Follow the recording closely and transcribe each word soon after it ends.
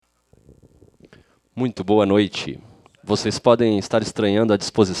Muito boa noite. Vocês podem estar estranhando a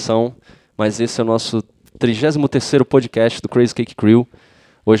disposição, mas esse é o nosso 33º podcast do Crazy Cake Crew.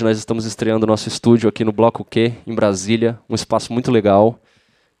 Hoje nós estamos estreando o nosso estúdio aqui no Bloco Q, em Brasília, um espaço muito legal.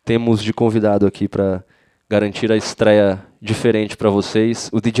 Temos de convidado aqui para garantir a estreia diferente para vocês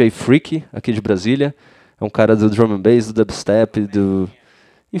o DJ Freak, aqui de Brasília. É um cara do drum and bass, do dubstep,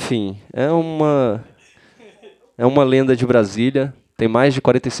 enfim, é uma lenda de Brasília. Tem mais de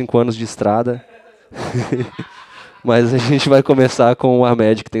 45 anos de estrada. Mas a gente vai começar com o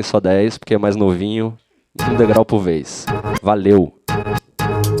Ahmed, que tem só 10, porque é mais novinho. Um degrau por vez. Valeu!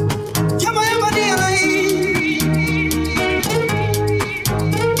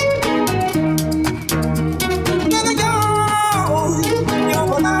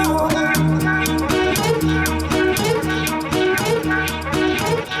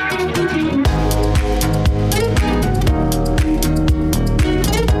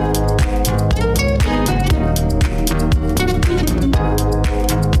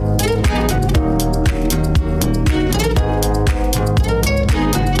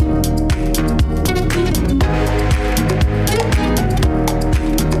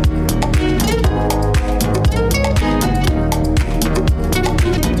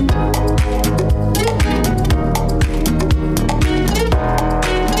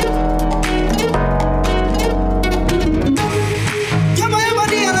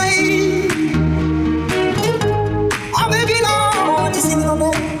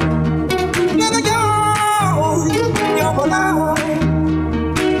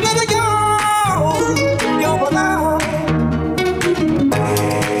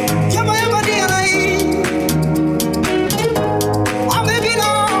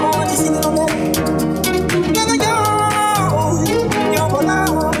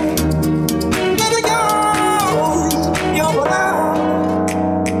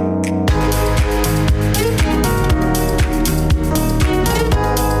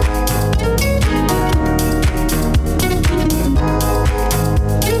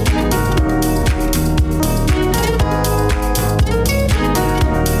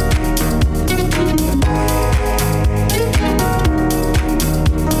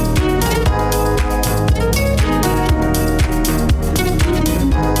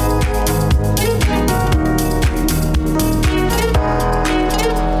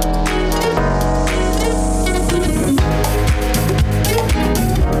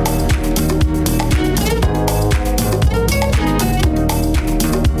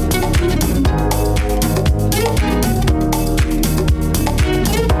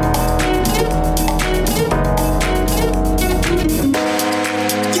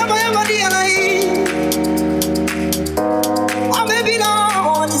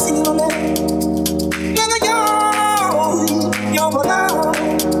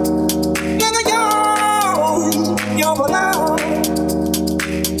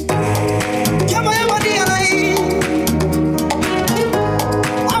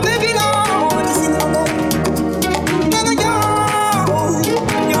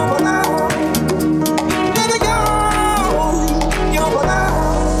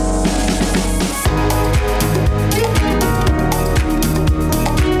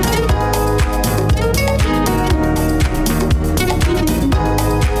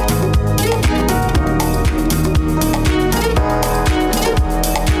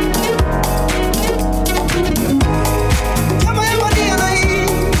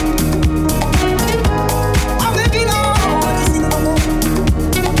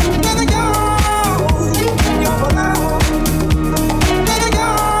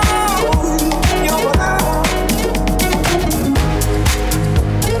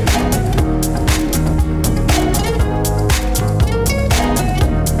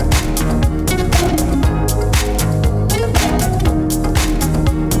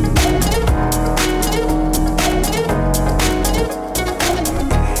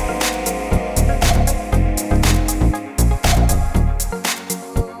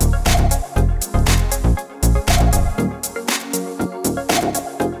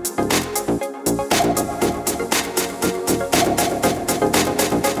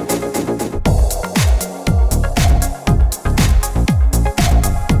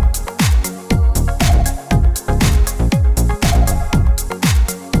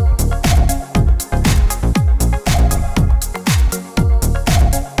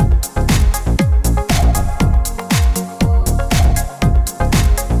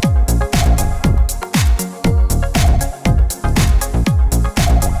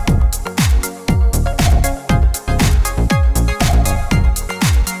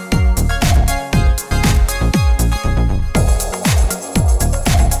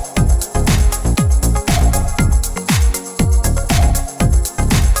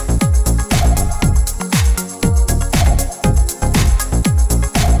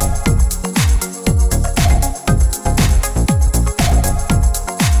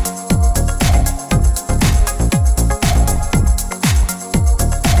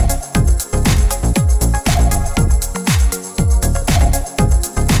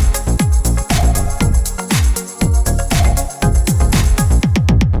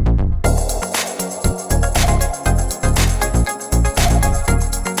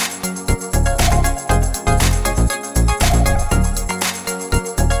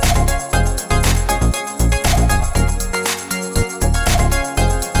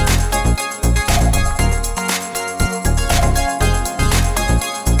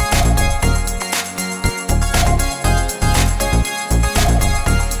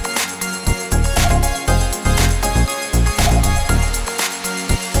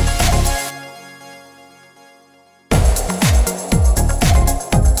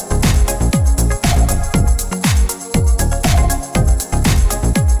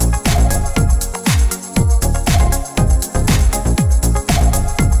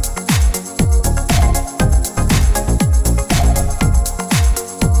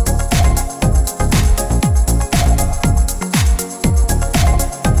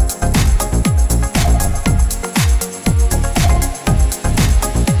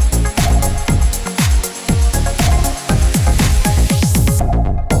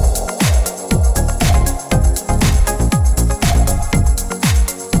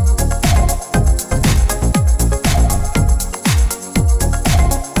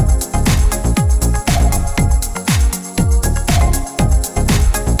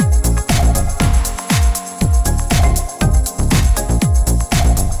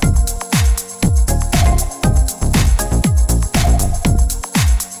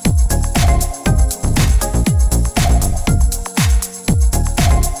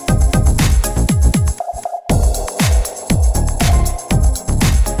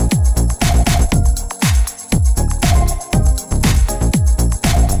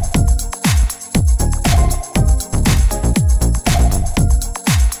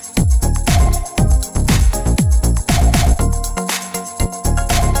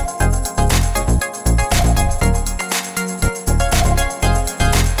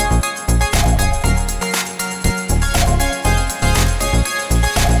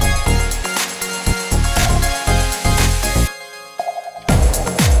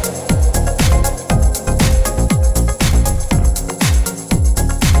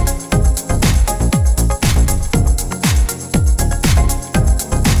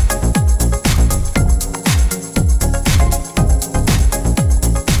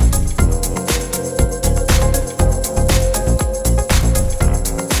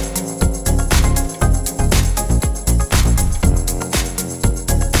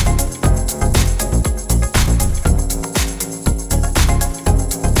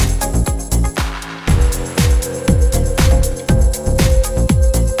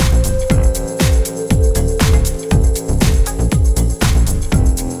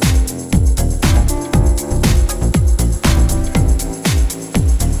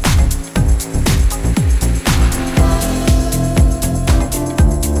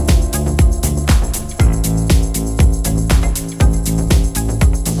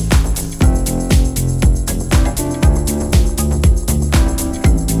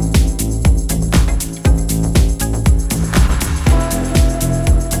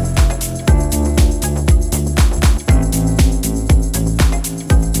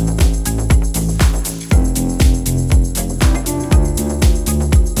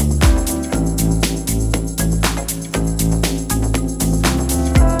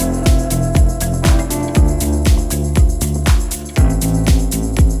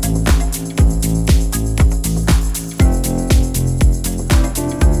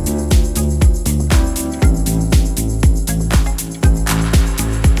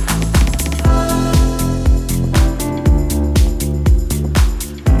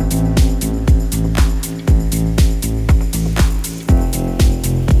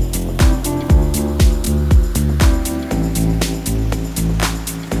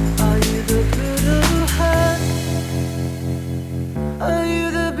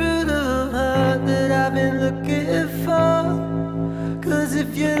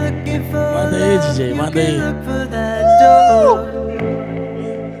 aí, DJ, manda aí.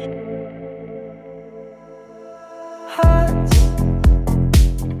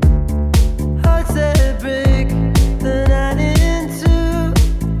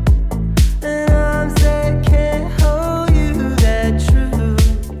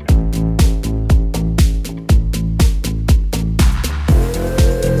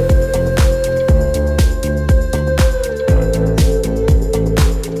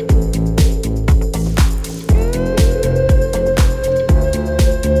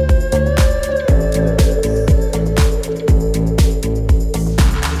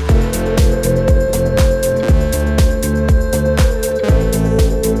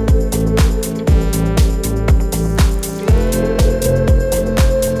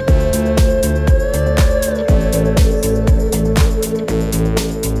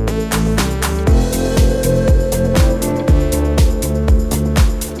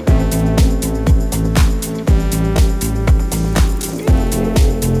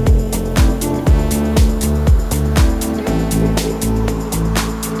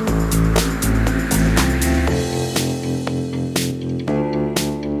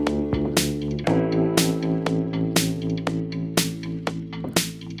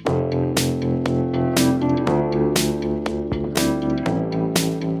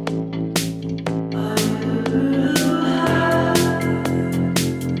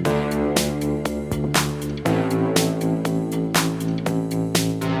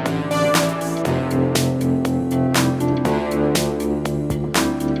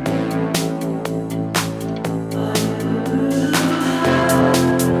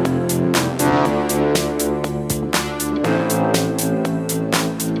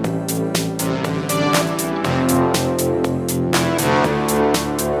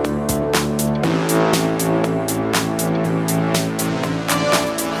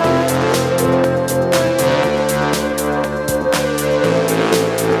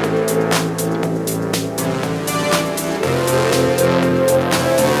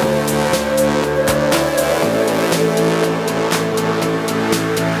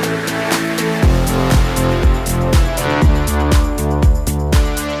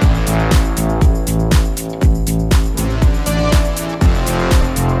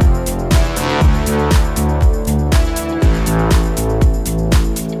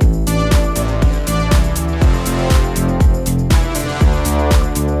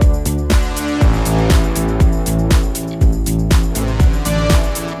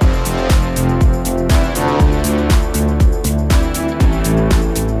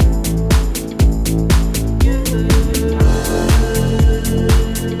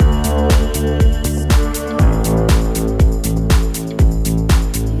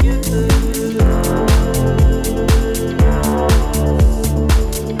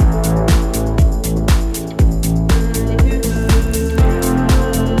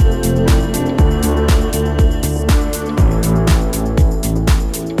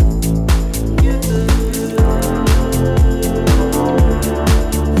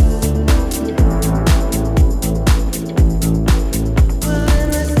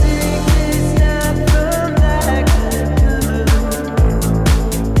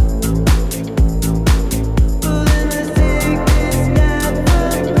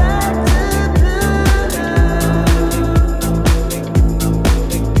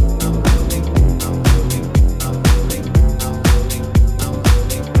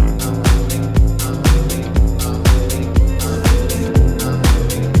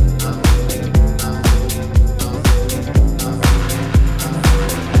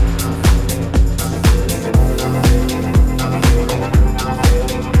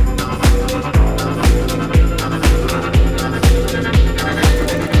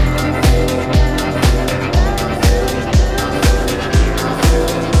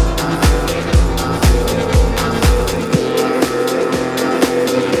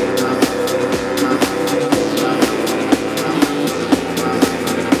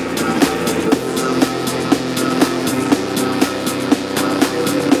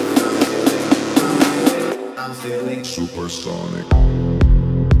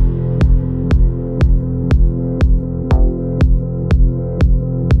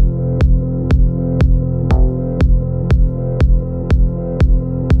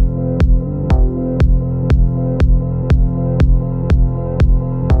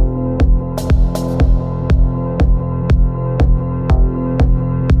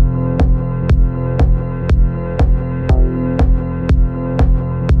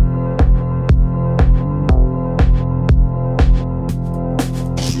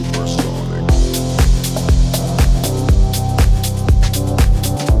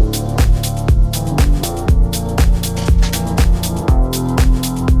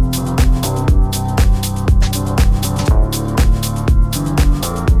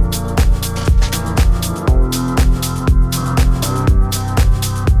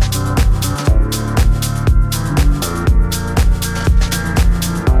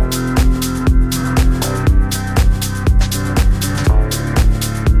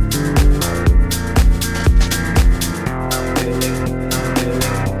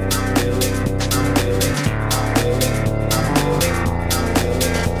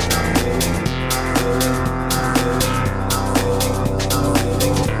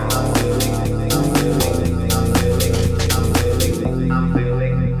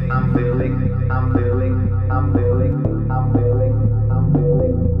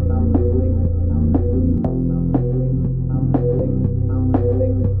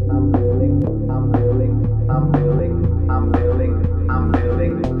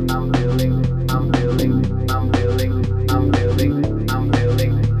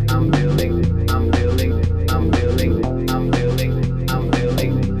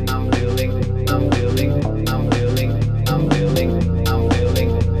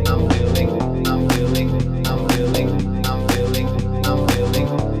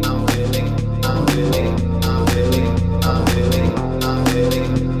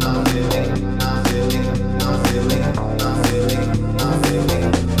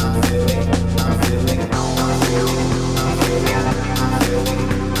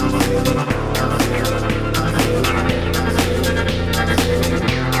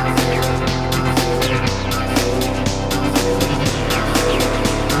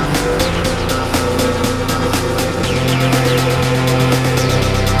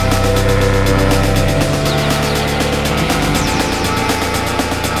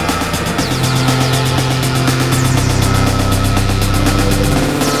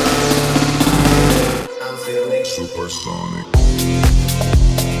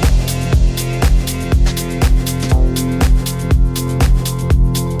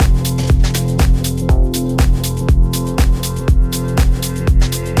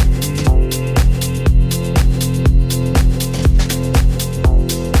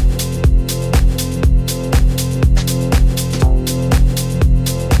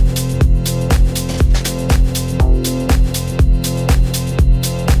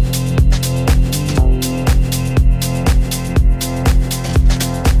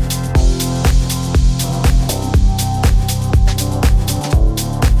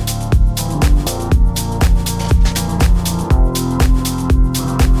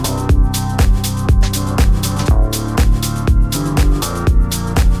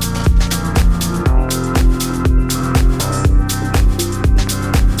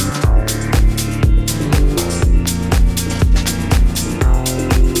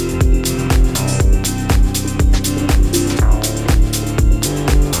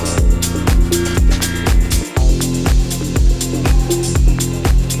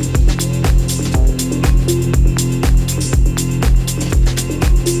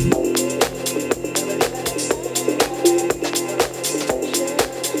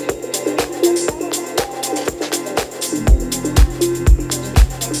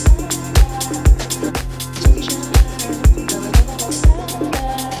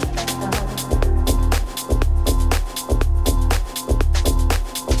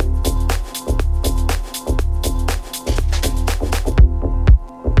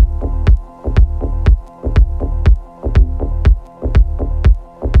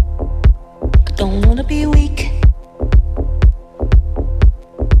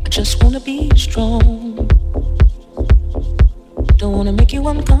 just wanna be strong. Don't wanna make you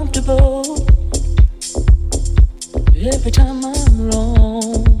uncomfortable every time I'm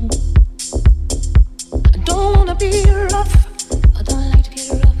wrong. I don't wanna be rough. I don't like to get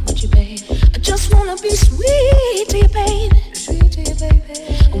rough with you, babe. I just wanna be sweet to you, baby. Sweet to you, baby.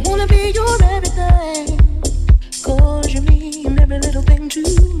 I wanna be your everything, 'cause you mean every little thing to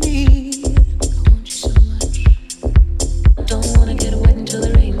me. I want you so much. I don't wanna get wet until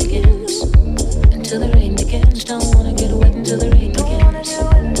the rain begins. Until the rain begins. Don't wanna get wet until the rain begins.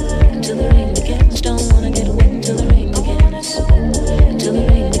 Until the rain begins. Don't wanna get wet until the rain begins. Until the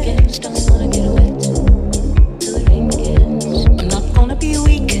rain begins. Don't wanna get wet till the rain begins. I'm not gonna be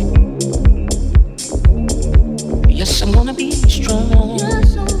weak. Yes, I'm gonna be strong.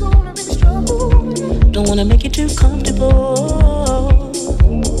 Yes, I'm gonna be strong. Don't wanna make you too comfortable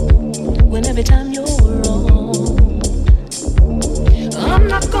when every time you're wrong. I'm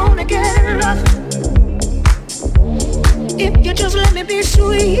not gonna get rough if you just let me be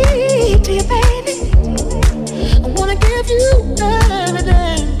sweet to you, baby. I wanna give you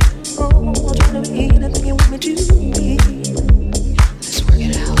everything. Oh, I'll try to be anything you want me to be. Let's work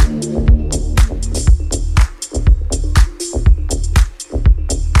it out.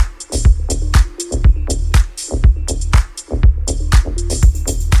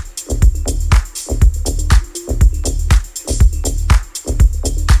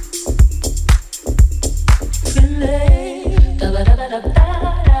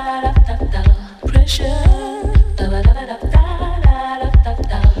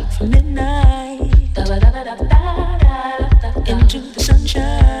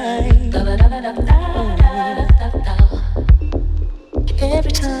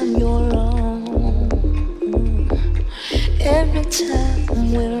 Every time you're wrong, every time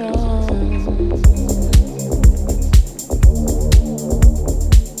we're wrong.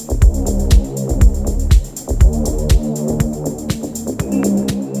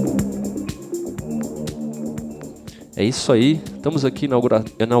 É isso aí, estamos aqui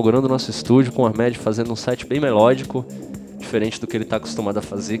inaugurando nosso estúdio com o Ahmed fazendo um set bem melódico, diferente do que ele está acostumado a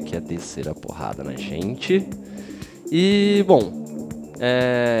fazer, que é descer a porrada na gente. E, bom,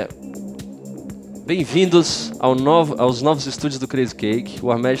 bem-vindos aos novos estúdios do Crazy Cake.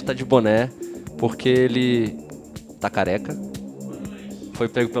 O Ahmed tá de boné porque ele tá careca. Foi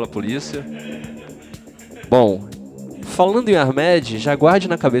pego pela polícia. Bom, falando em Ahmed, já guarde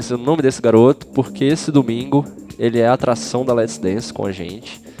na cabeça o nome desse garoto, porque esse domingo ele é a atração da Let's Dance com a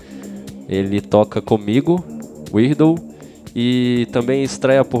gente. Ele toca comigo, Weirdo, e também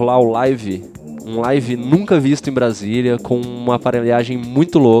estreia por lá um live nunca visto em Brasília, com uma aparelhagem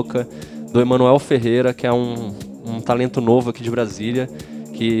muito louca do Emanuel Ferreira, que é um talento novo aqui de Brasília,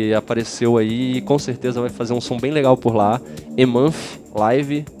 que apareceu aí e com certeza vai fazer um som bem legal por lá. Emanf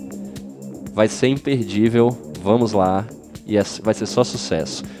Live vai ser imperdível, vamos lá, e vai ser só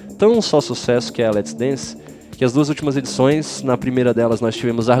sucesso. Tão só sucesso que é a Let's Dance, que as duas últimas edições, na primeira delas nós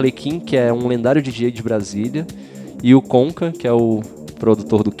tivemos Arlequim, que é um lendário DJ de Brasília, e o Conca, que é o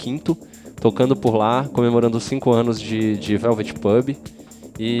produtor do Quinto, tocando por lá, comemorando os 5 anos de Velvet Pub.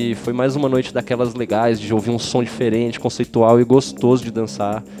 E foi mais uma noite daquelas legais, de ouvir um som diferente, conceitual e gostoso de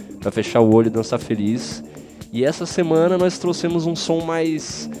dançar, para fechar o olho e dançar feliz. E essa semana nós trouxemos um som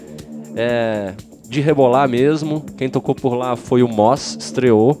mais de rebolar mesmo. Quem tocou por lá foi o Moss,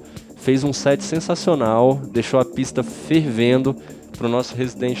 estreou, fez um set sensacional, deixou a pista fervendo pro nosso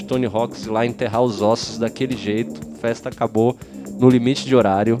residente Tony Rocks ir lá enterrar os ossos daquele jeito. A festa acabou no limite de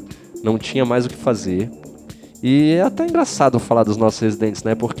horário, não tinha mais o que fazer. E é até engraçado falar dos nossos residentes,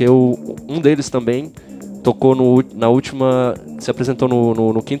 né? Porque um deles também tocou na última... se apresentou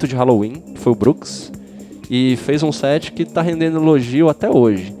no quinto de Halloween, que foi o Brooks, e fez um set que tá rendendo elogio até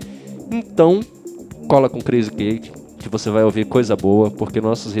hoje. Então, cola com Crazy Cake, que você vai ouvir coisa boa, porque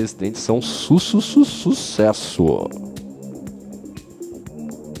nossos residentes são sucesso.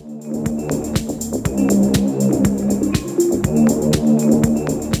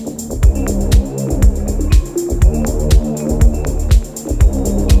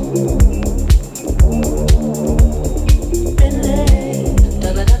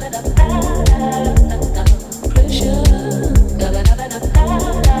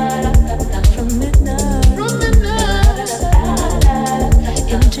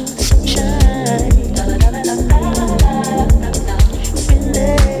 Into the sunshine.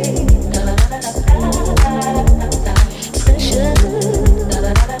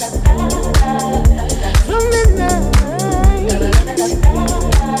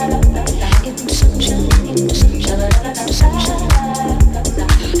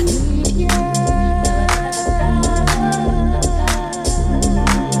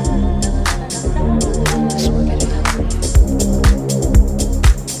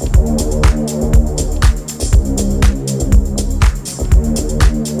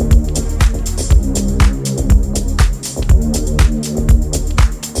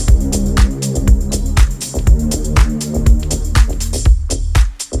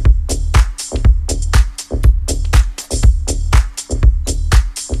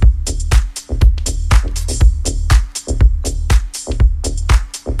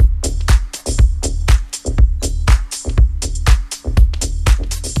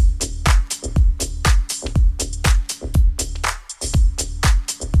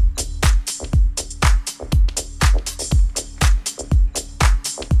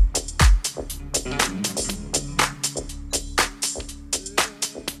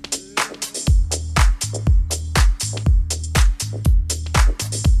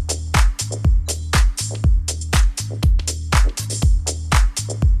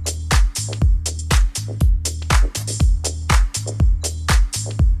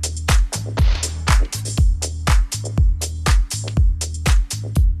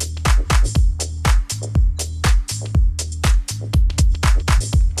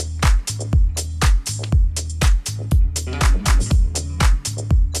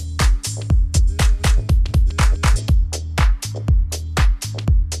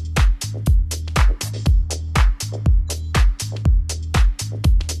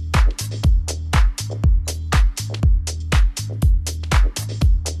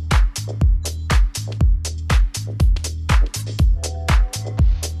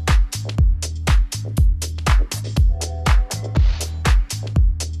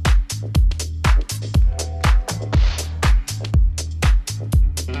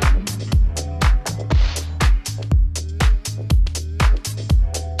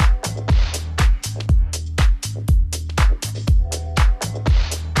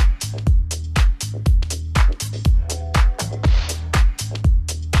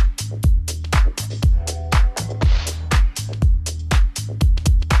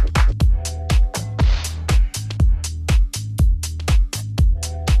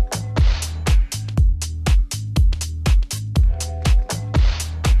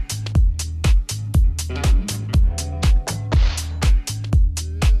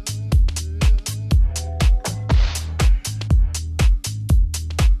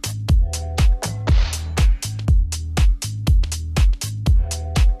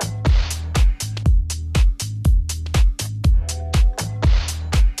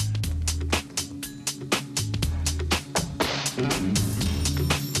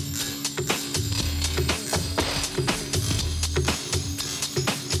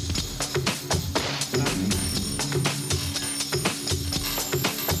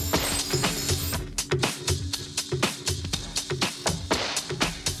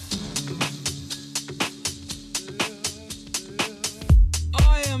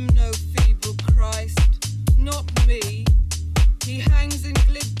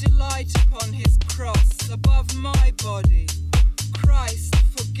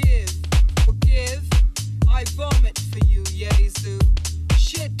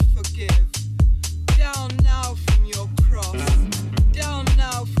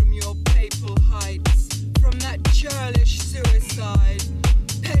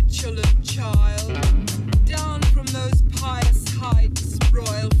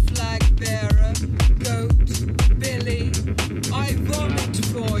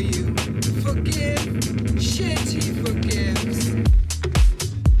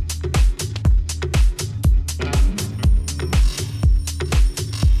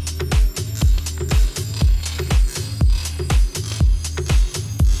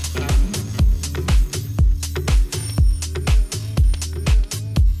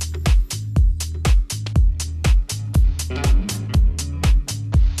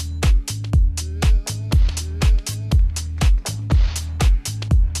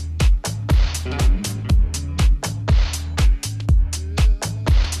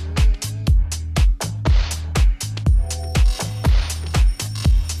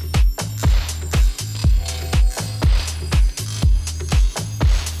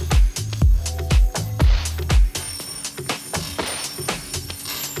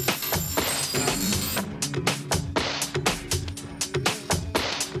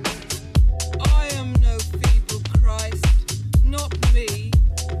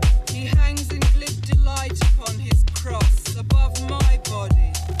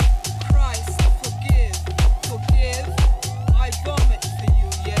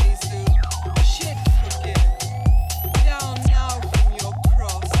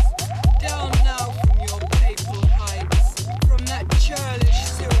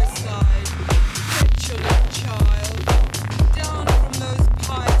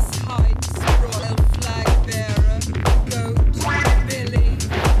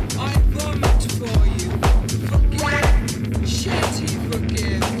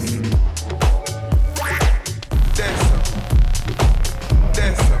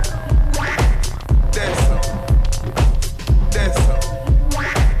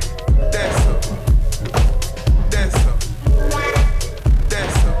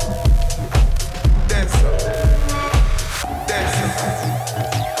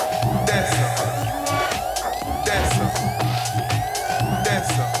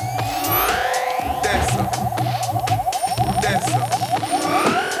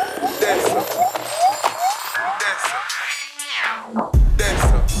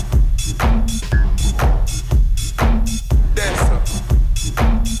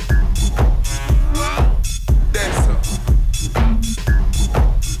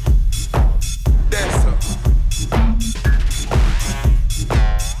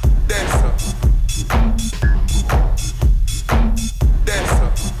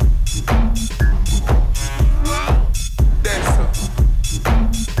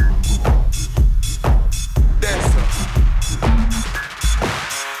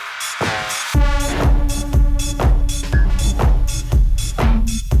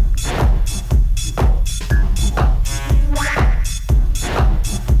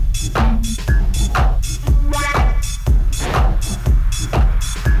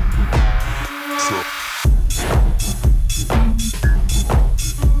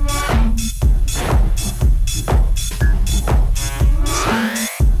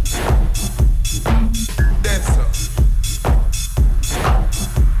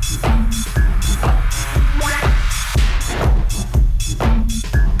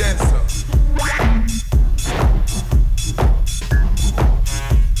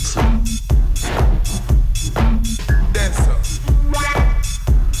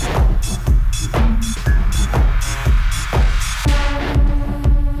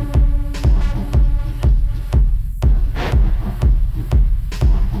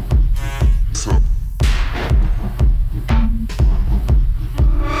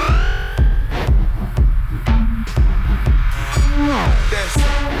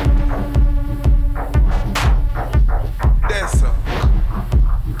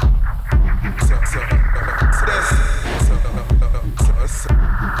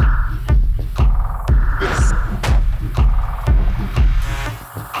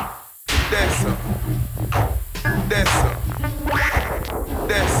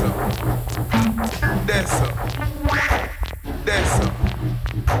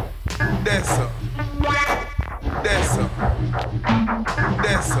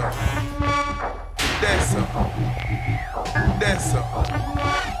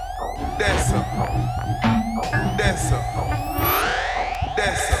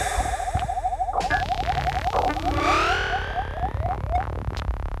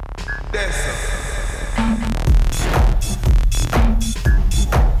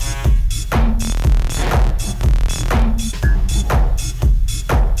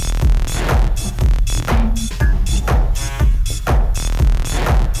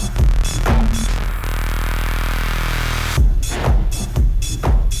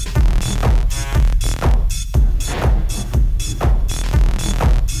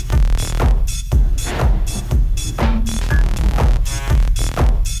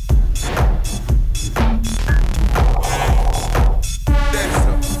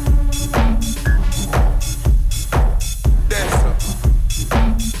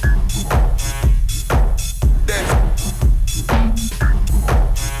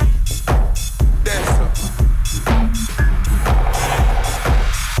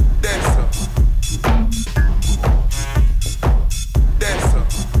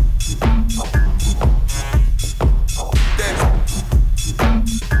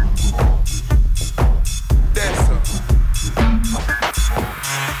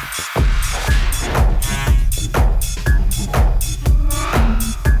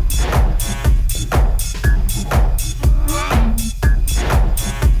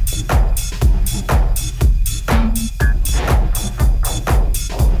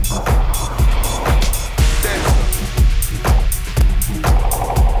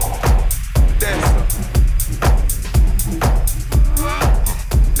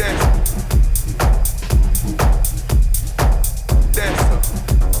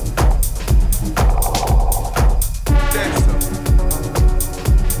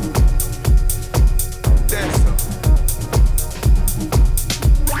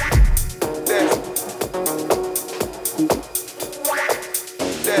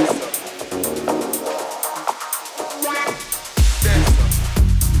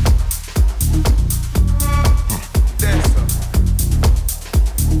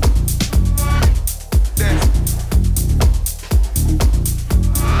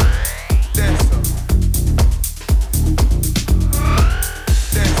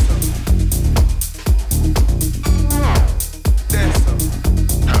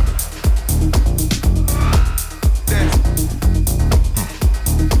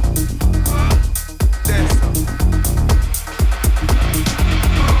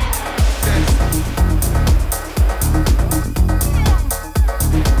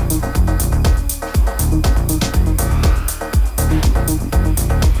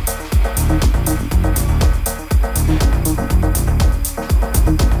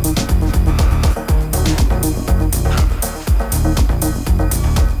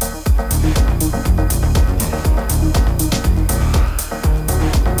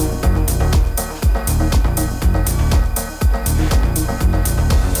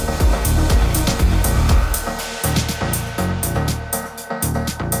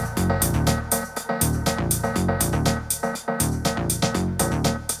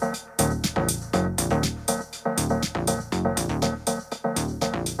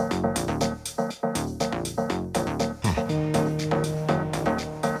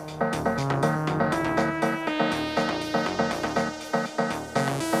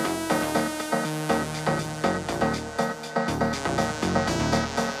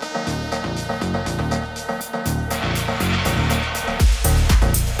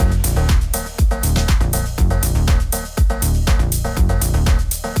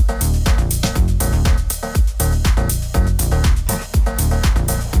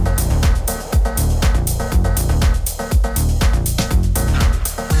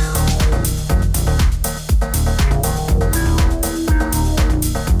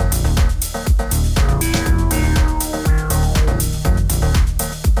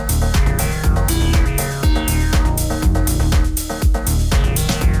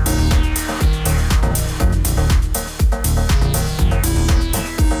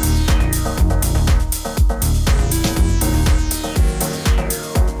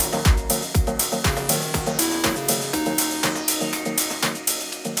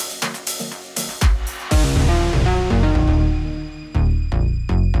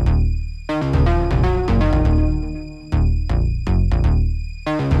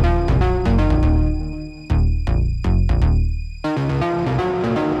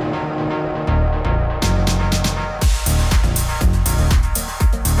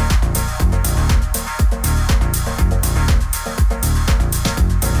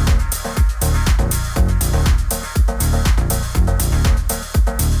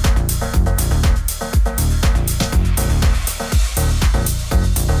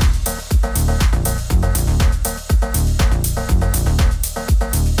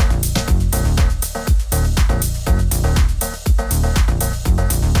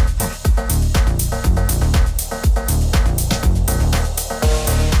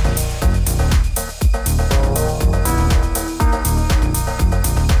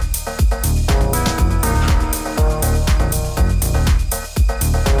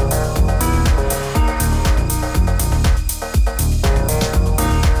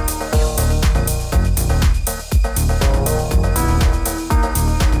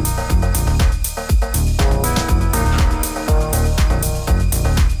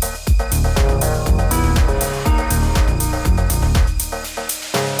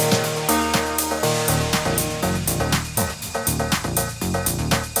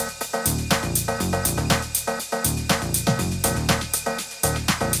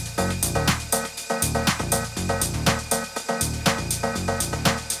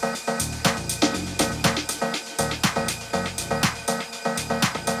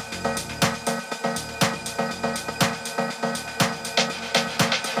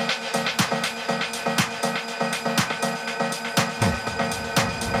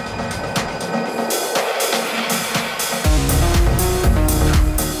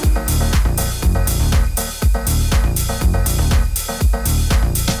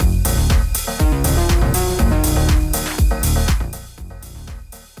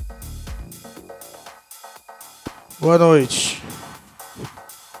 Boa noite.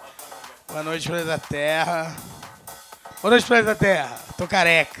 Boa noite, planeta Terra. Boa noite, planeta Terra. Tô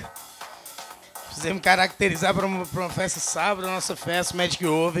careca. Precisei me caracterizar para uma festa sábado, a nossa festa Magic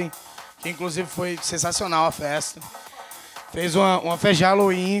Oven, que inclusive foi sensacional a festa. Fez uma festa de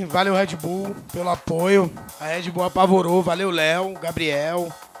Halloween, valeu Red Bull pelo apoio. A Red Bull apavorou, valeu Léo,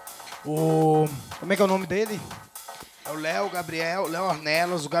 Gabriel, como é que é o nome dele? É o Léo, Gabriel, Léo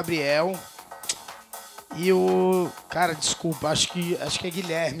Ornelas, o Gabriel. E cara, desculpa, acho que é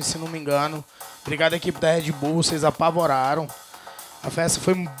Guilherme, se não me engano. Obrigado, equipe da Red Bull, vocês apavoraram. A festa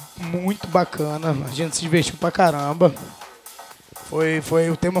foi muito bacana, a gente se divertiu pra caramba.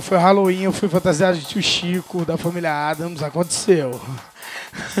 O tema foi Halloween, eu fui fantasiado de tio Chico, da família Adams, aconteceu.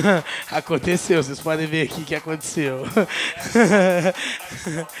 Aconteceu, vocês podem ver aqui que aconteceu.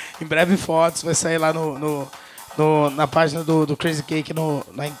 Em breve fotos, vai sair lá na página do Crazy Cake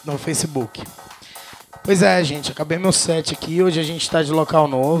no Facebook. Pois é, gente, acabei meu set aqui. Hoje a gente está de local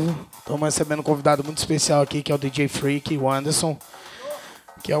novo. Estamos recebendo um convidado muito especial aqui, que é o DJ Freak, o Anderson,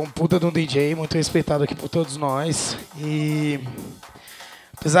 que é um puta de um DJ, muito respeitado aqui por todos nós. E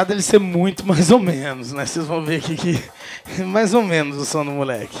apesar dele ser muito mais ou menos, né? Vocês vão ver aqui que mais ou menos o som do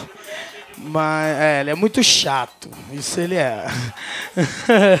moleque. Mas ele é muito chato, isso ele é.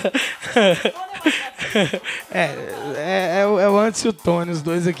 É o Antes e o Tony, os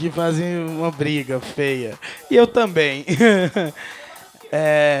dois aqui fazem uma briga feia. E eu também.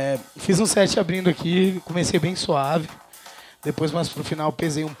 Fiz um set abrindo aqui, comecei bem suave. Depois, mais pro final,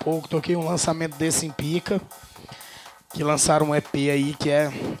 pesei um pouco. Toquei um lançamento desse em Pica, que lançaram um EP aí que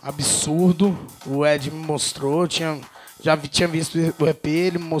é absurdo. O Ed me mostrou, já tinha visto o EP,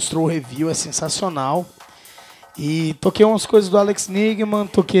 ele me mostrou o review, é sensacional. E toquei umas coisas do Alex Nigman,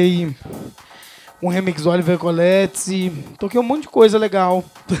 toquei um remix do Oliver Colettes e toquei um monte de coisa legal.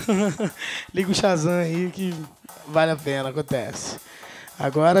 Liga o Shazam aí que vale a pena, acontece.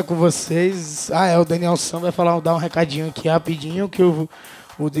 Agora com vocês... o Daniel Sam vai dar um recadinho aqui rapidinho que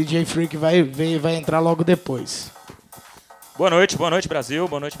o DJ Freak vai entrar logo depois. Boa noite Brasil,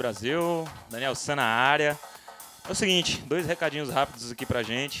 Daniel Sam na área. É o seguinte, 2 recadinhos rápidos aqui pra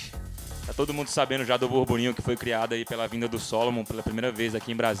gente. Tá todo mundo sabendo já do burburinho que foi criado aí pela vinda do Solomon pela primeira vez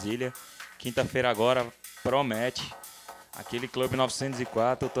aqui em Brasília. Quinta-feira agora promete. Aquele Clube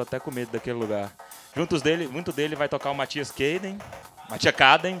 904, eu tô até com medo daquele lugar. Junto dele vai tocar o Matias Caden,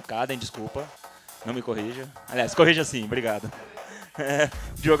 desculpa. Não me corrija. Aliás, corrija sim, obrigado.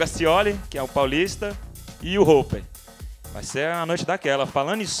 Diogo Ascioli, que é o paulista, e o Hopper. Vai ser a noite daquela.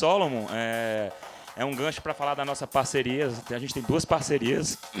 Falando em Solomon, é um gancho para falar da nossa parceria. A gente tem 2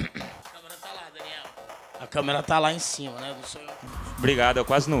 parcerias. A câmera tá lá, Daniel. A câmera tá lá em cima, né? Do seu... Obrigado, eu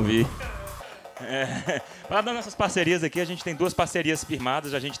quase não vi. Falar das nossas parcerias aqui, a gente tem 2 parcerias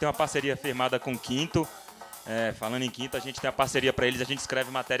firmadas. A gente tem uma parceria firmada com o Quinto. Falando em Quinto, a gente tem a parceria para eles. A gente escreve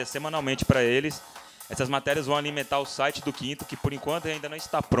matérias semanalmente para eles. Essas matérias vão alimentar o site do Quinto, que por enquanto ainda não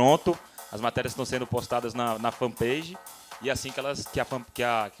está pronto. As matérias estão sendo postadas na fanpage. E assim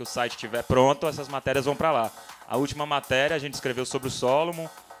que o site estiver pronto, essas matérias vão para lá. A última matéria a gente escreveu sobre o Solomon,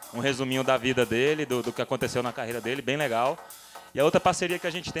 um resuminho da vida dele, do que aconteceu na carreira dele, bem legal. E a outra parceria que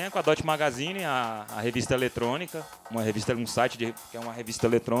a gente tem é com a Dot Magazine, a revista eletrônica, um site que é uma revista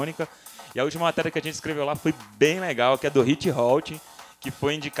eletrônica. E a última matéria que a gente escreveu lá foi bem legal, que é do Hit Halt, que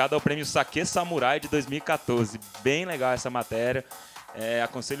foi indicado ao prêmio Sake Samurai de 2014. Bem legal essa matéria.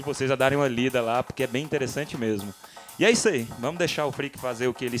 Aconselho vocês a darem uma lida lá, porque é bem interessante mesmo. E é isso aí. Vamos deixar o Freak fazer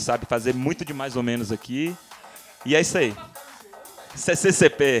o que ele sabe fazer muito de mais ou menos aqui. E é isso aí.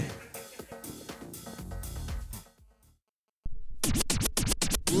 Cccp.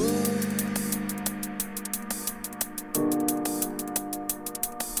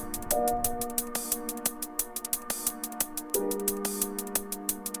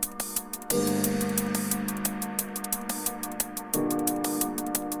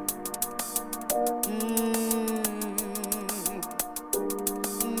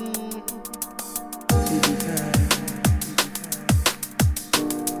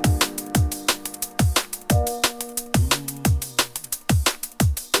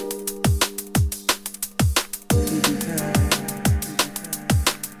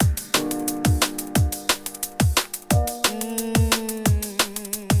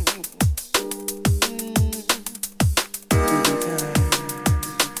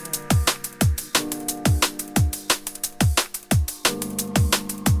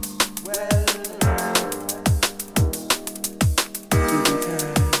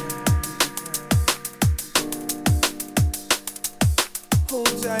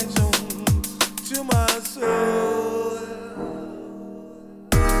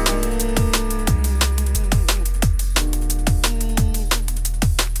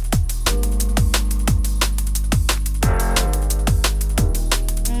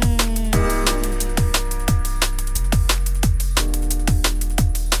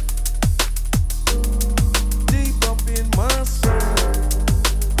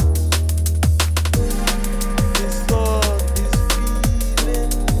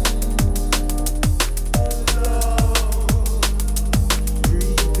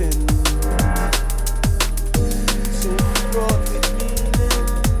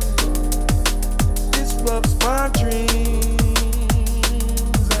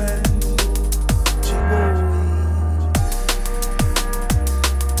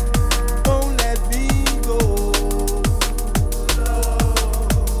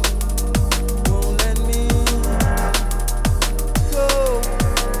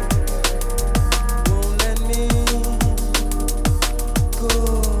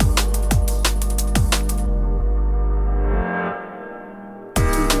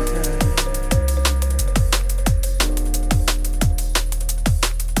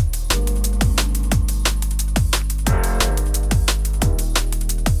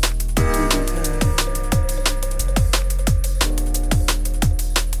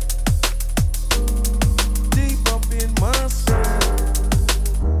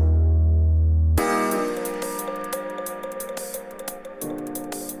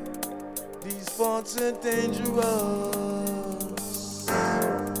 thoughts are dangerous.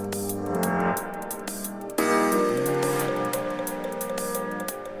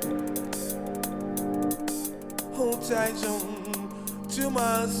 Hold tight on to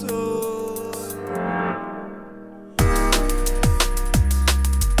my soul.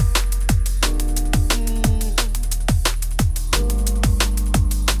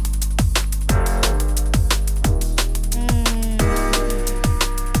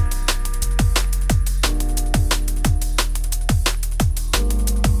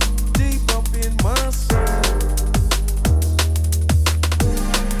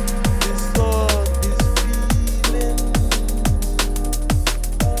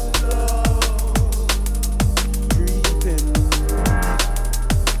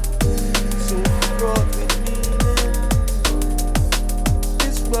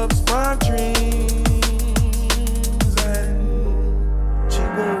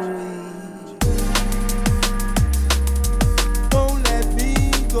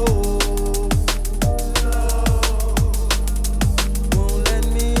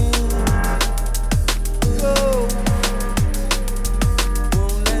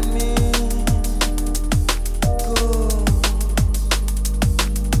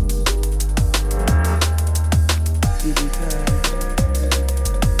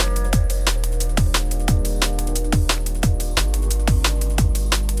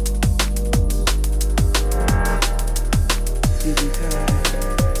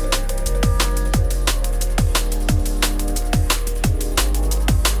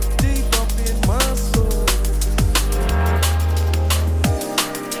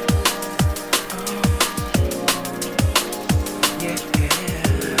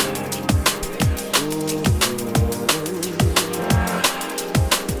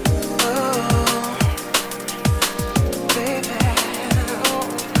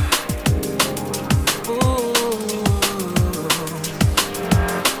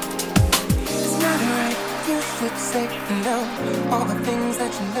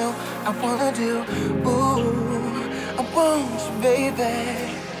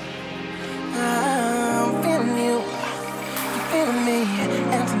 Tell me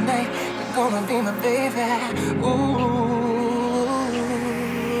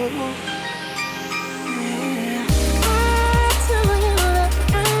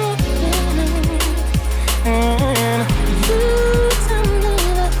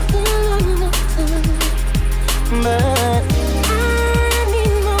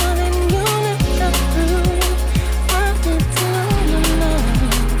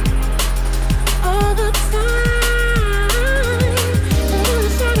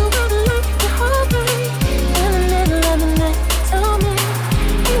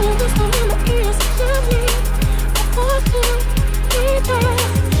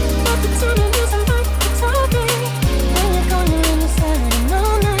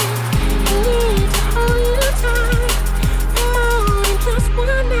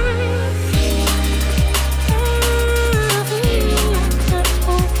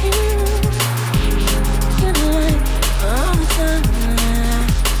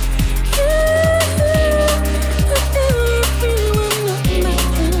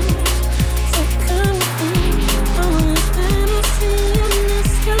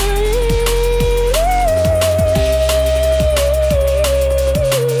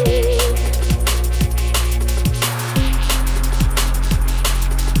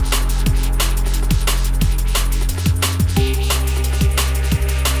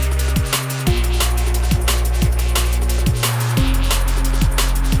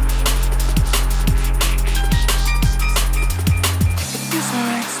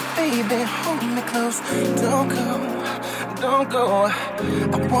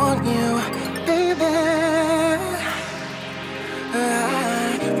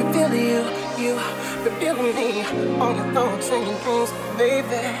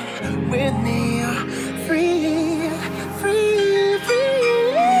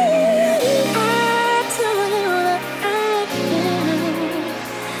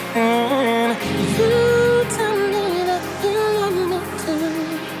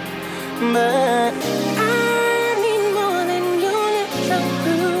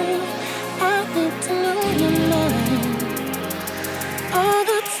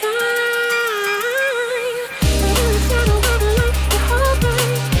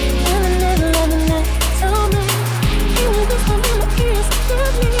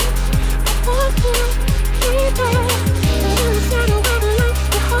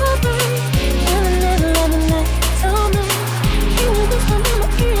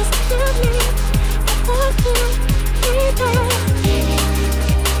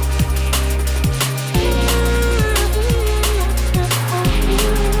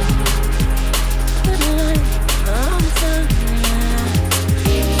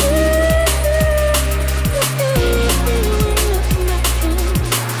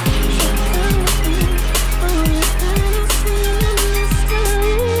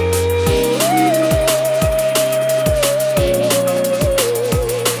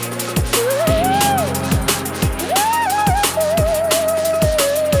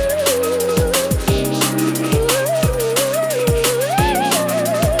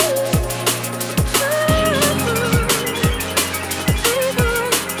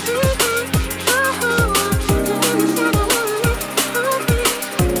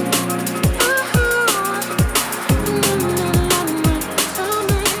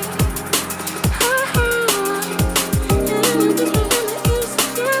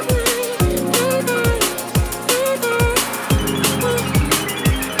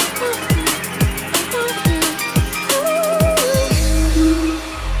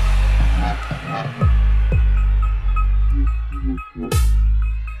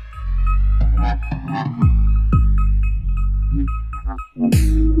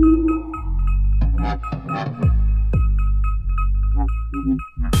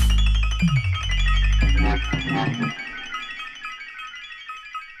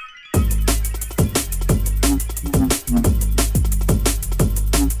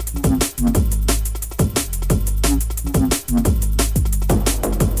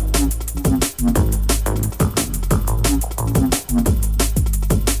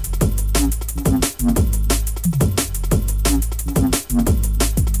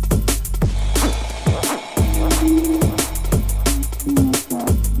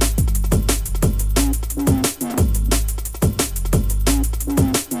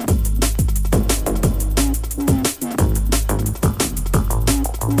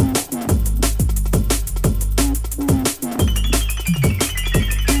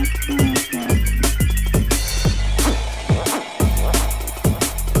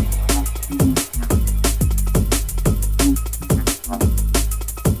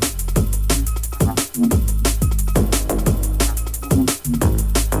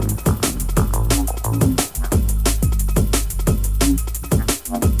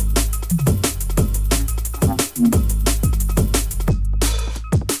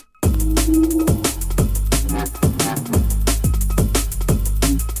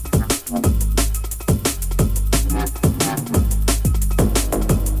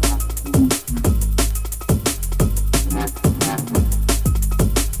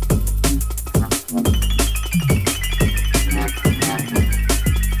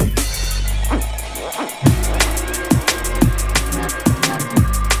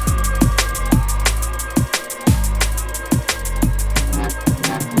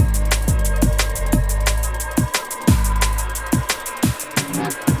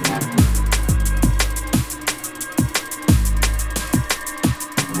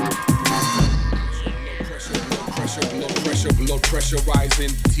blood pressure rising,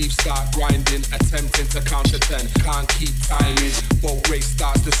 teeth start grinding, attempting to counter 10, can't keep timing, boat race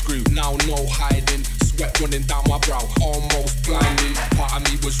starts to screw, now no hiding, sweat running down my brow, almost blinding, part of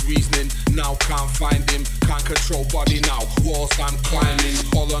me was reasoning, now can't find him, can't control body now, walls I'm climbing,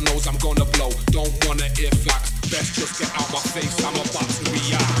 all I know's I'm gonna blow, don't wanna hear facts, best just get out my face, I'm about to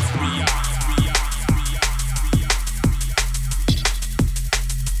react.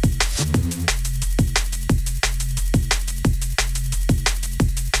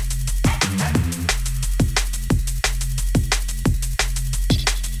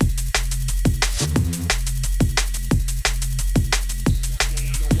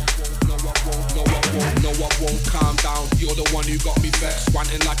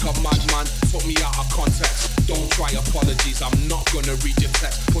 Ranting like a madman, took me out of context. Don't try apologies, I'm not gonna read your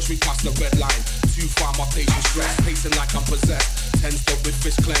text. Push me past the red line, too far my patience stressed. Pacing like I'm possessed, tensed up with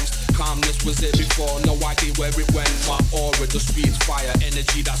fist clenched. Calmness was here before, no idea where it went. My aura just speeds fire,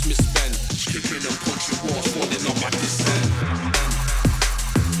 energy that's misspent. Kicking and punching walls, falling on my descent.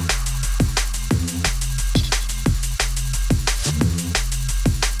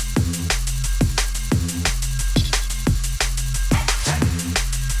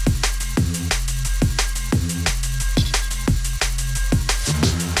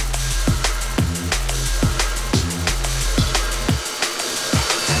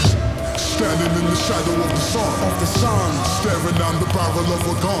 Shadow of the sun, staring down the barrel of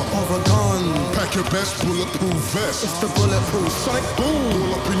a gun. Pack your best bulletproof vest. It's the bulletproof sonic boom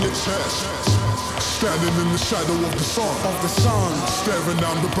all up in your chest. Standing in the shadow of the sun, staring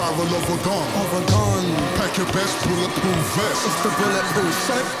down the barrel of a gun. Pack your best bulletproof vest. It's the bulletproof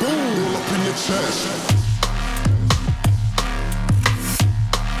sonic boom all up in your chest.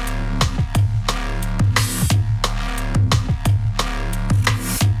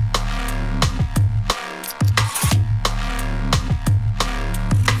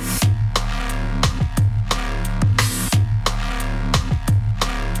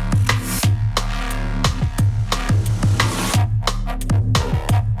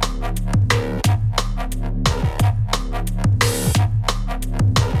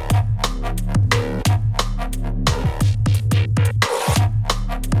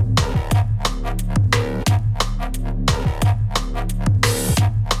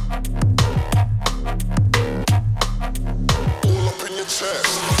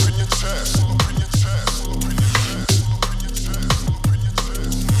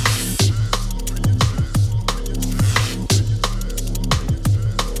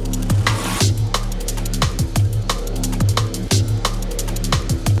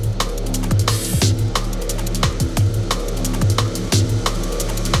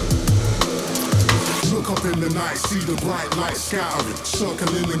 See the bright light light scattering,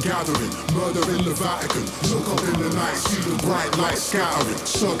 circling and gathering, murder in the Vatican. Look up in the night, see the bright light scattering,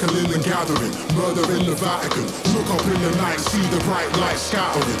 circling and gathering, murder in the Vatican. Look up in the night, see the bright light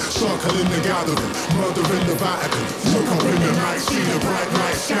scattering, circling and gathering, murder in the Vatican. Look up in the night, see the bright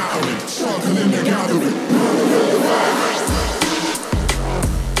light scattering, circling and gathering, murder in the Vatican.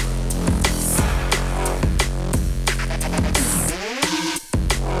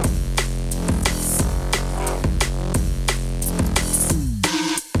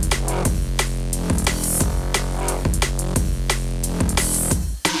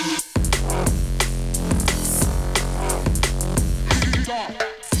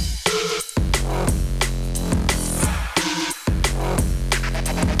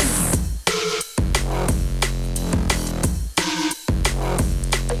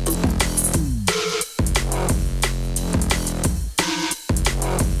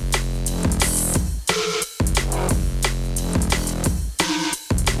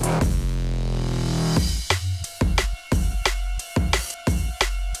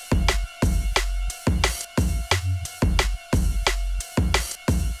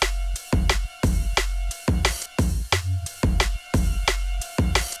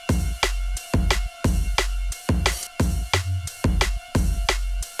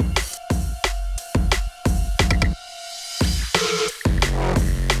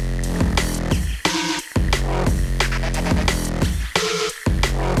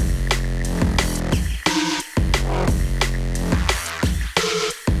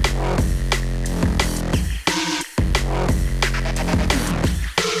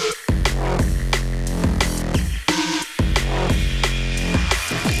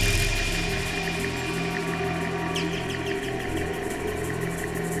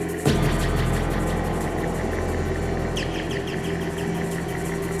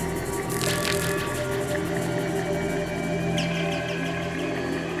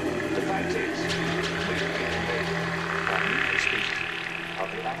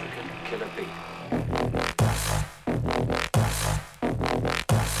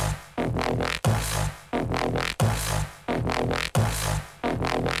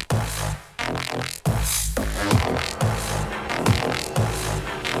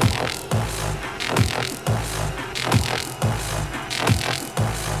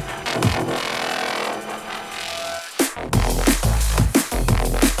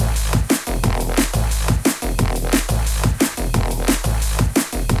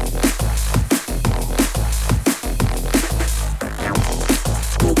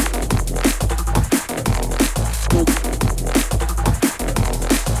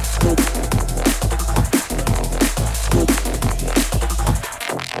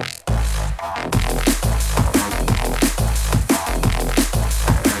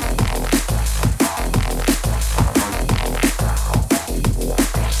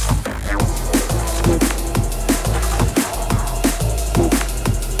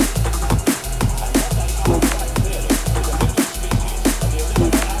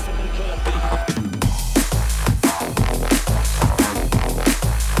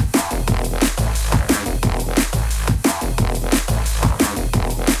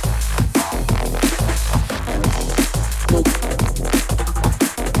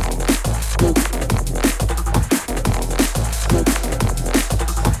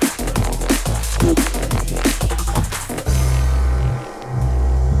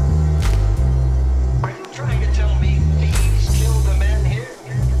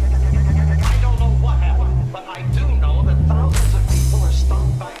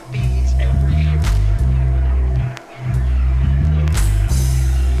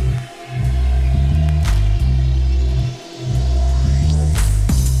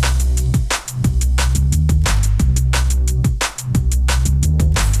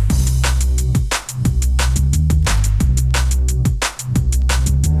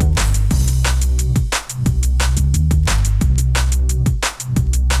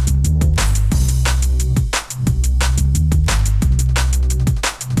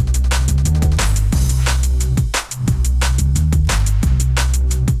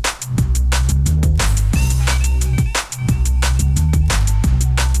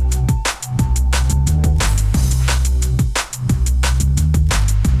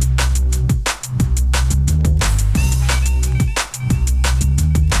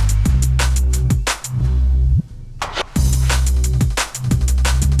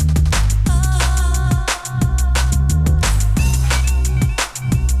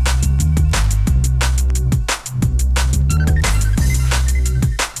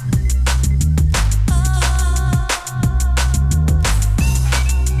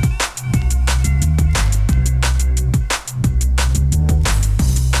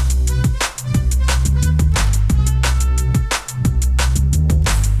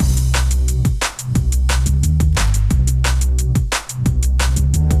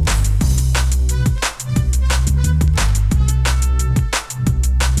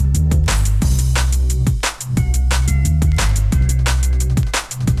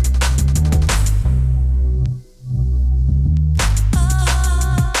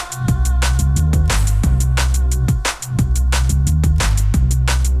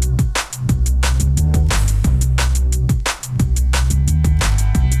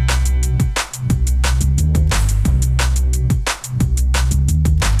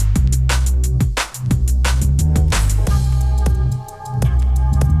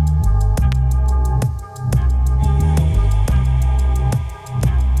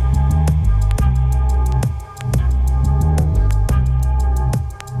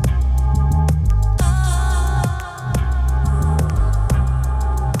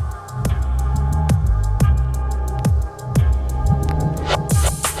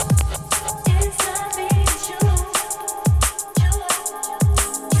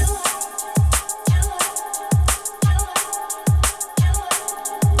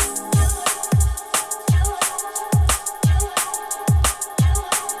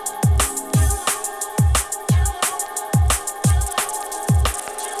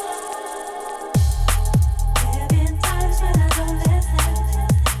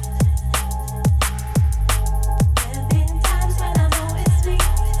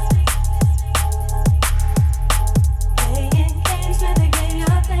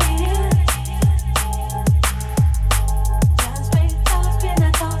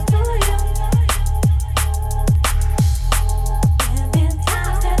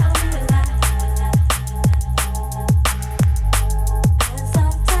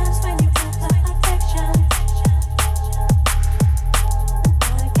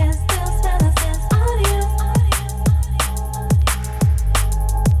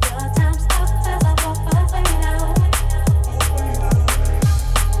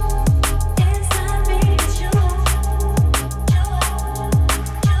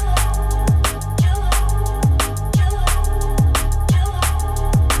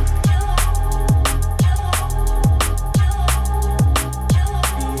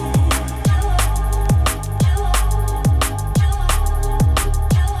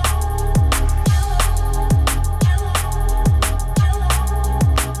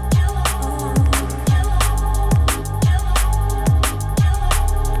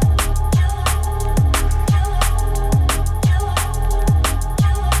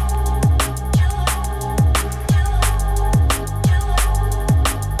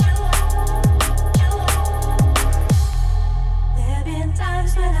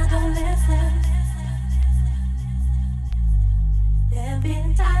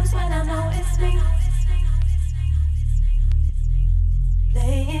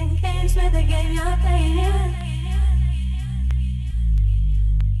 pleased with the game you're playing.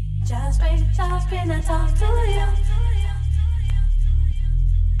 Just wait, talking and talk to you.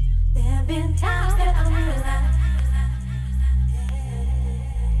 There've been times that I'm realized,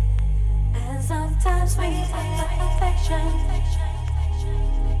 and sometimes we find perfection.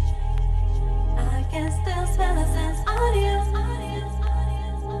 I can still smell the sense on you.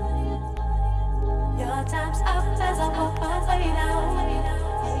 Your time's up as I walk my way down.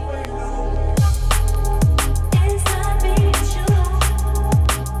 It's not me, it's you.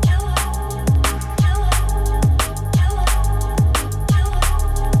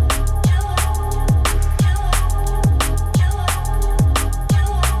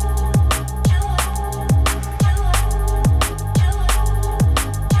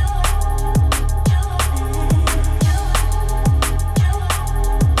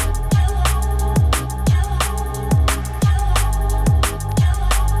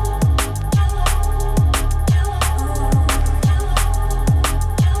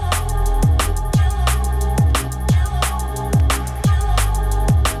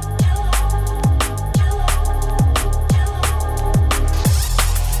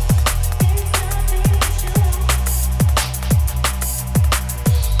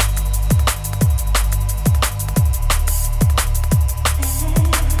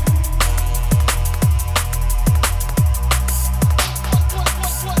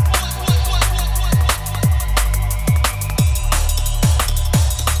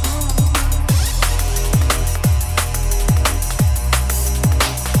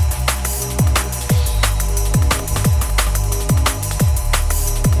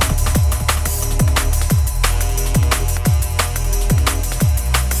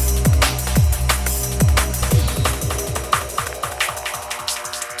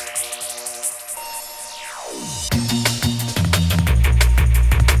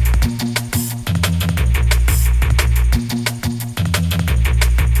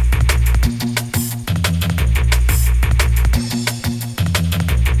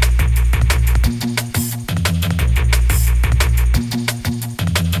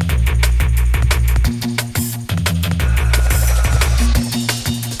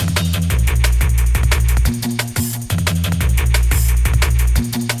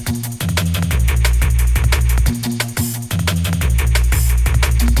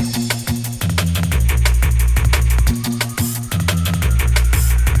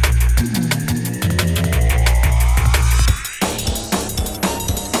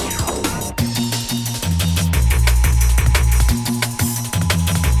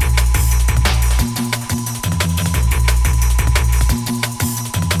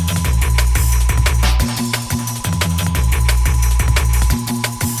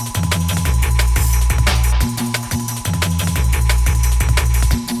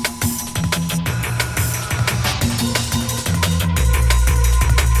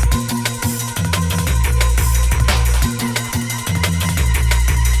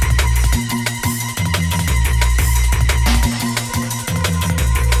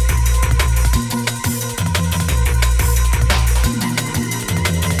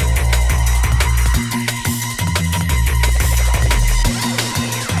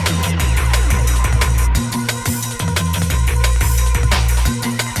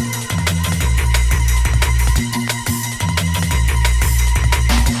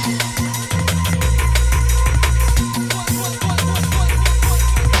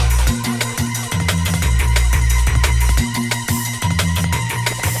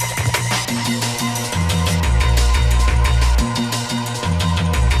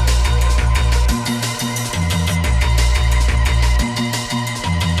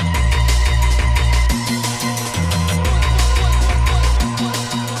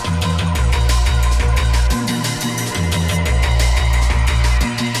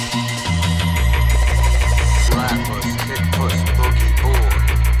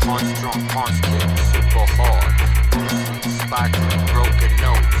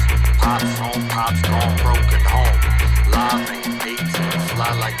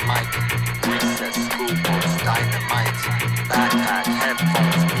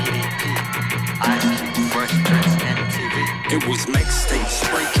 It was mixtapes,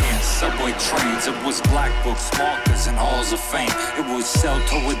 spray cans, subway trains. It was black books, markers, and halls of fame. It was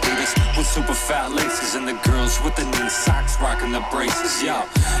sell-toe Adidas with super fat laces, and the girls with the knee socks rocking the braces. Yo,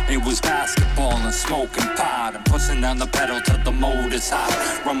 it was basketball and smoking pot and pushing down the pedal till the motor's hot.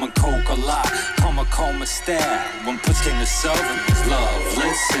 Rum and coke a lot, coma style. When push came to shove, it was love.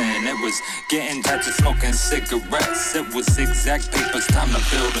 Listen, it was getting tattoos, smoking cigarettes. It was zigzag papers, time to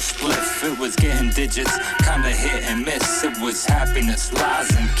build a spliff. It was getting digits, kinda hit and miss. It was happiness, lies,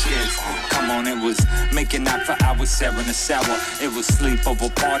 and kids. hours. Come on, it was making out for hours, sharing a shower. It was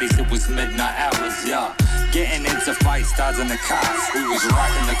sleepover parties, it was midnight hours, yeah. Getting into fights, dodging the cops. We was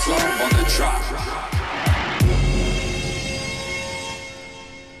rocking the club on the drop.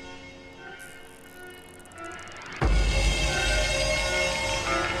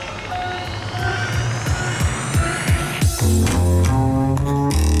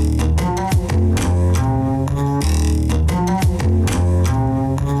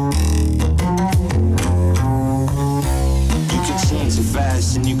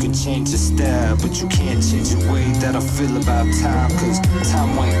 And you can change your style, but you can't change the way that I feel about time. Cause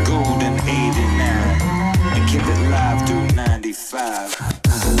time went gold in 89 and kept it live through 95.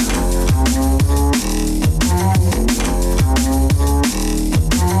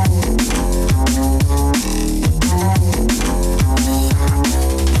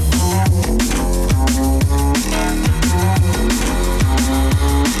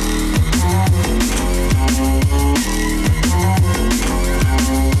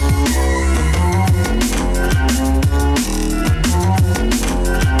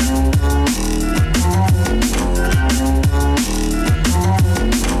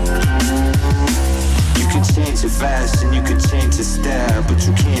 Fast and you can change your style, but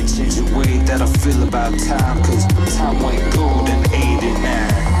you can't change the way that I feel about time. Cause time went gold in 89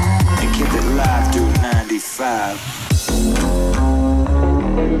 and kept it live through 95.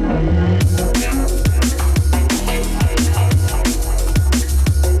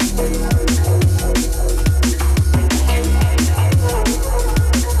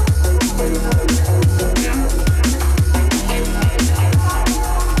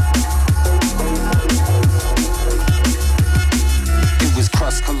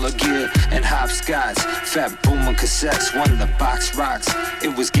 Color gear and hopscotch, fat boomer cassettes, one the box rocks.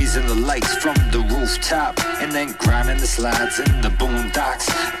 It was gazing the lights from the rooftop and then grinding the slides in the boondocks.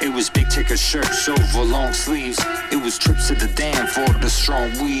 It was big checker shirts over long sleeves. It was trips to the dam for the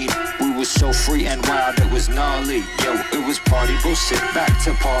strong weed. We were so free and wild, it was gnarly. Yo, it was party bullshit, back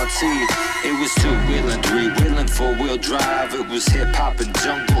to party. It was two-wheeling, three-wheeling, four-wheel drive. It was hip-hop and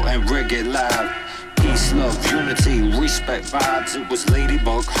jungle and reggae live. Peace, love, unity, respect vibes. It was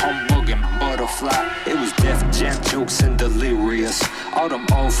ladybug, humbug, and butterfly. It was Def Jam jokes and delirious. All them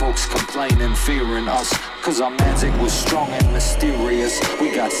old folks complaining, fearing us. Cause our magic was strong and mysterious.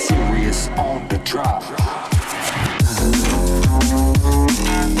 We got serious on the drop.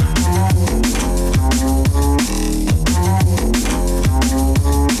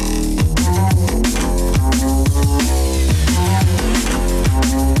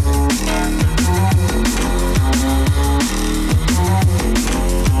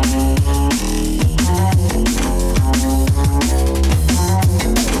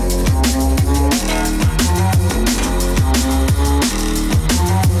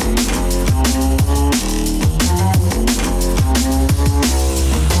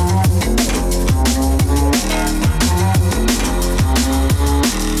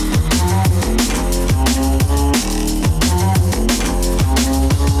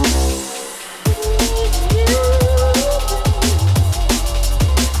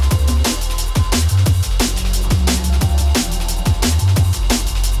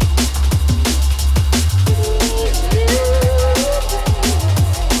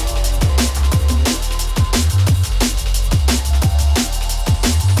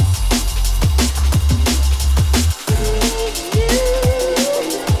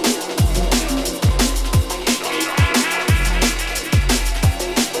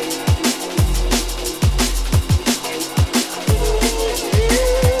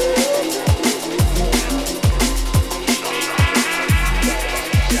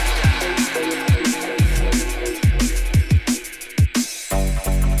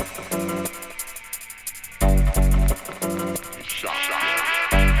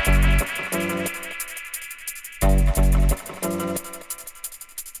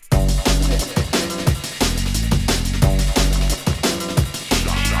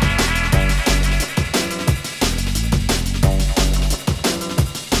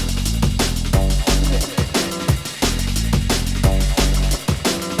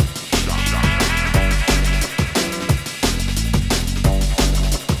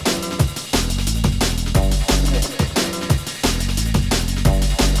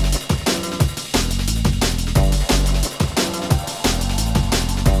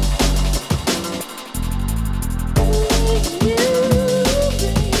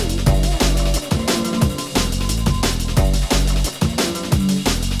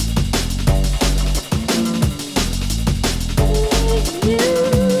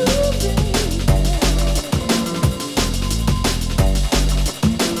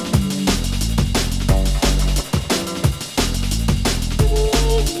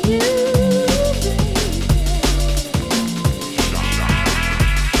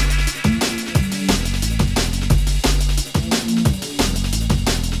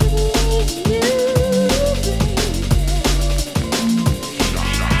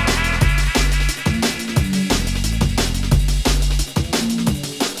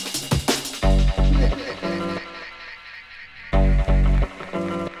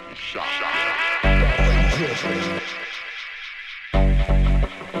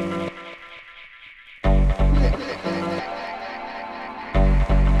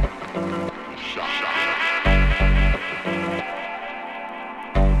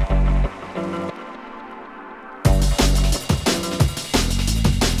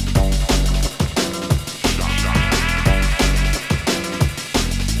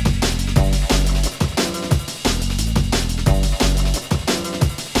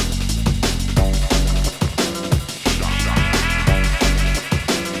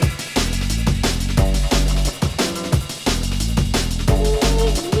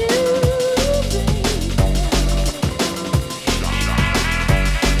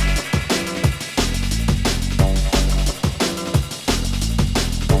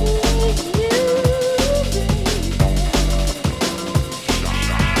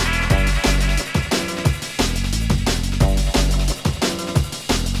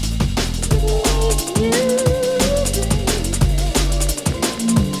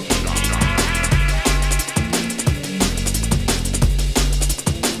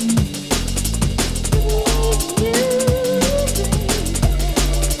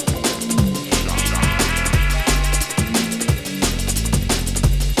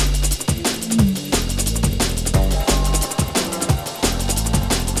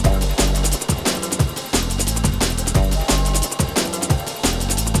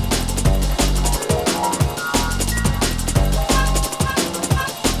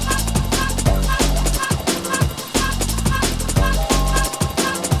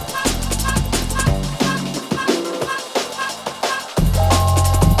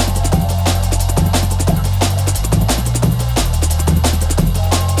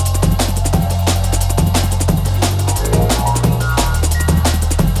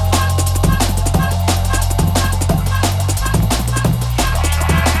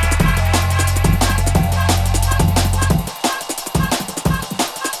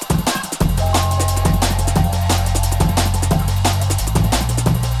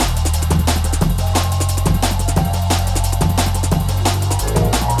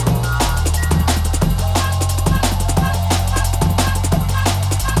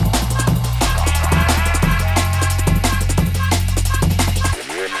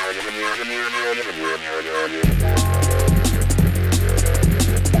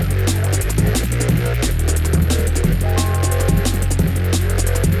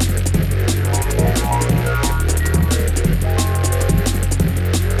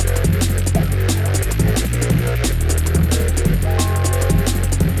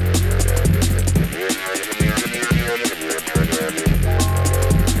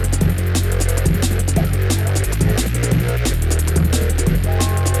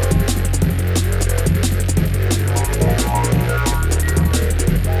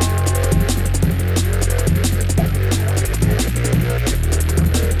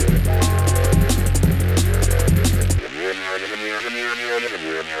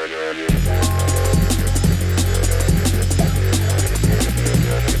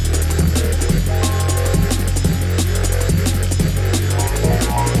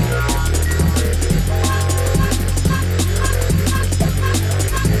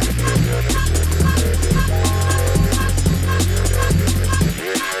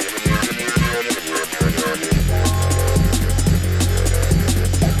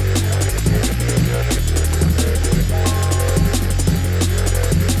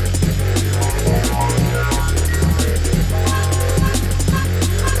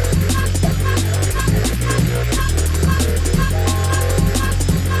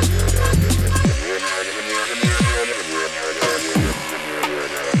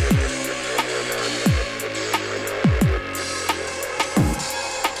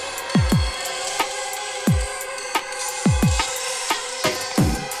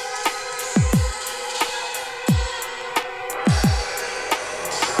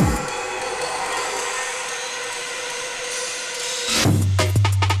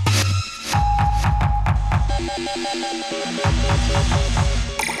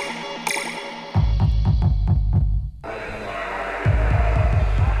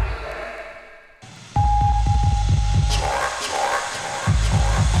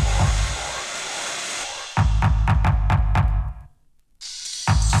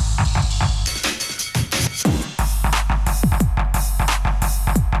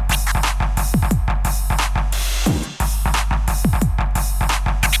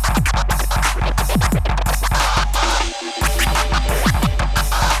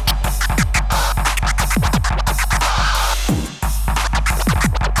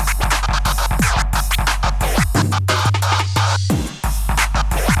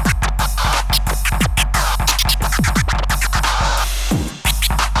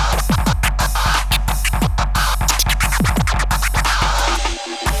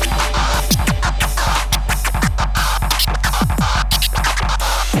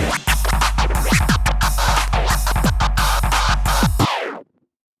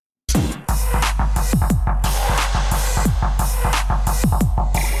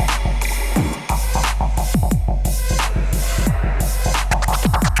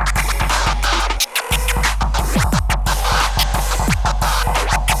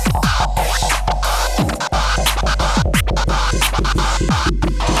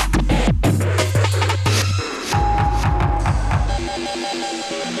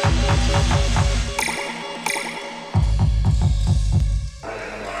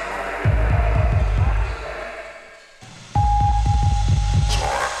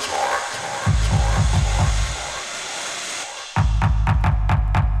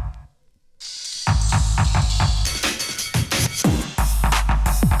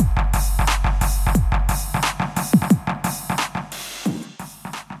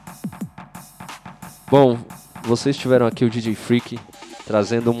 vocês tiveram aqui o DJ Freak,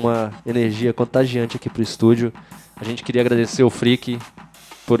 trazendo uma energia contagiante aqui pro estúdio. A gente queria agradecer o Freak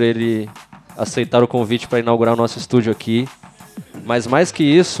por ele aceitar o convite para inaugurar o nosso estúdio aqui. Mas mais que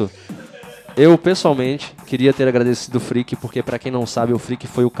isso, eu pessoalmente queria ter agradecido o Freak, porque para quem não sabe, o Freak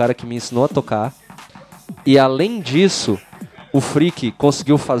foi o cara que me ensinou a tocar. E além disso, o Freak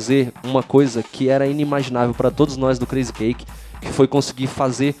conseguiu fazer uma coisa que era inimaginável para todos nós do Crazy Cake, que foi conseguir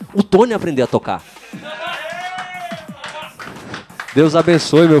fazer o Tony aprender a tocar. Deus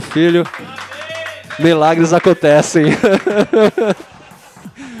abençoe, meu filho. Milagres acontecem.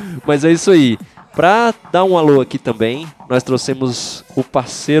 Mas é isso aí. Pra dar um alô aqui também, nós trouxemos o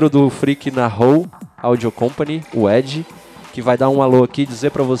parceiro do Freak na Roll Audio Company, o Ed, que vai dar um alô aqui,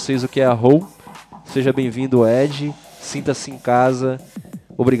 dizer pra vocês o que é a Roll. Seja bem-vindo, Ed. Sinta-se em casa.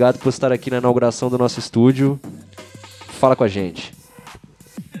 Obrigado por estar aqui na inauguração do nosso estúdio. Fala com a gente.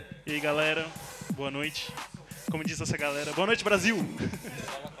 E aí, galera, boa noite. Como disse essa galera, boa noite, Brasil!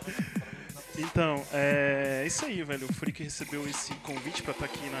 Então, é isso aí, velho. O Freak recebeu esse convite pra estar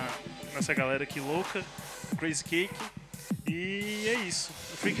aqui nessa galera aqui louca, Crazy Cake. E é isso.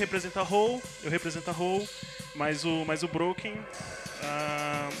 O Freak representa a Roll, eu represento a Roll, mas o Broken.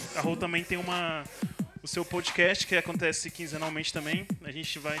 A Roll também tem o seu podcast, que acontece quinzenalmente também. A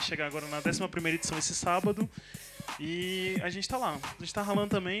gente vai chegar agora na 11ª edição esse sábado. E a gente tá lá. A gente tá ralando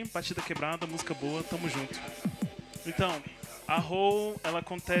também, batida quebrada, música boa, tamo junto. Então, a Roll, ela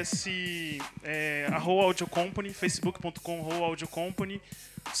acontece... a Roll Audio Company, facebook.com Roll Audio Company.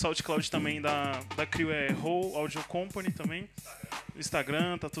 O SoundCloud também da Crew é Roll Audio Company também. O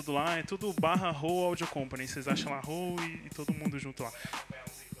Instagram, tá tudo lá, é tudo /Roll Audio Company. Vocês acham lá Roll e todo mundo junto lá.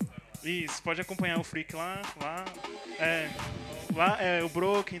 Isso, pode acompanhar o Freak lá é o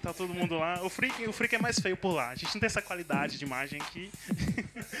Broken, tá todo mundo lá. O Freak é mais feio por lá. A gente não tem essa qualidade de imagem aqui.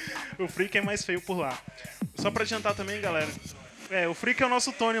 O Freak é mais feio por lá. Só pra adiantar também, galera. O Freak é o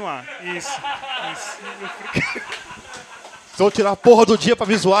nosso Tony lá. Isso. O Freak... Vou tirar a porra do dia pra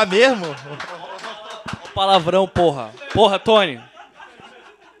me zoar mesmo? Palavrão, porra. Porra, Tony.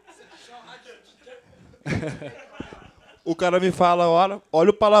 O cara me fala, olha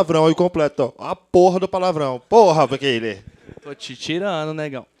o palavrão aí completo, ó. A porra do palavrão. Porra, Baquele. Tô te tirando,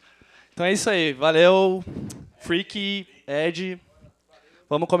 negão. Então é isso aí. Valeu, Freak, Ed.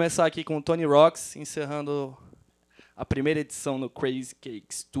 Vamos começar aqui com o Tony Rocks, encerrando a primeira edição no Crazy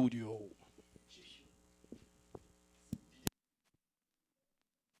Cake Studio.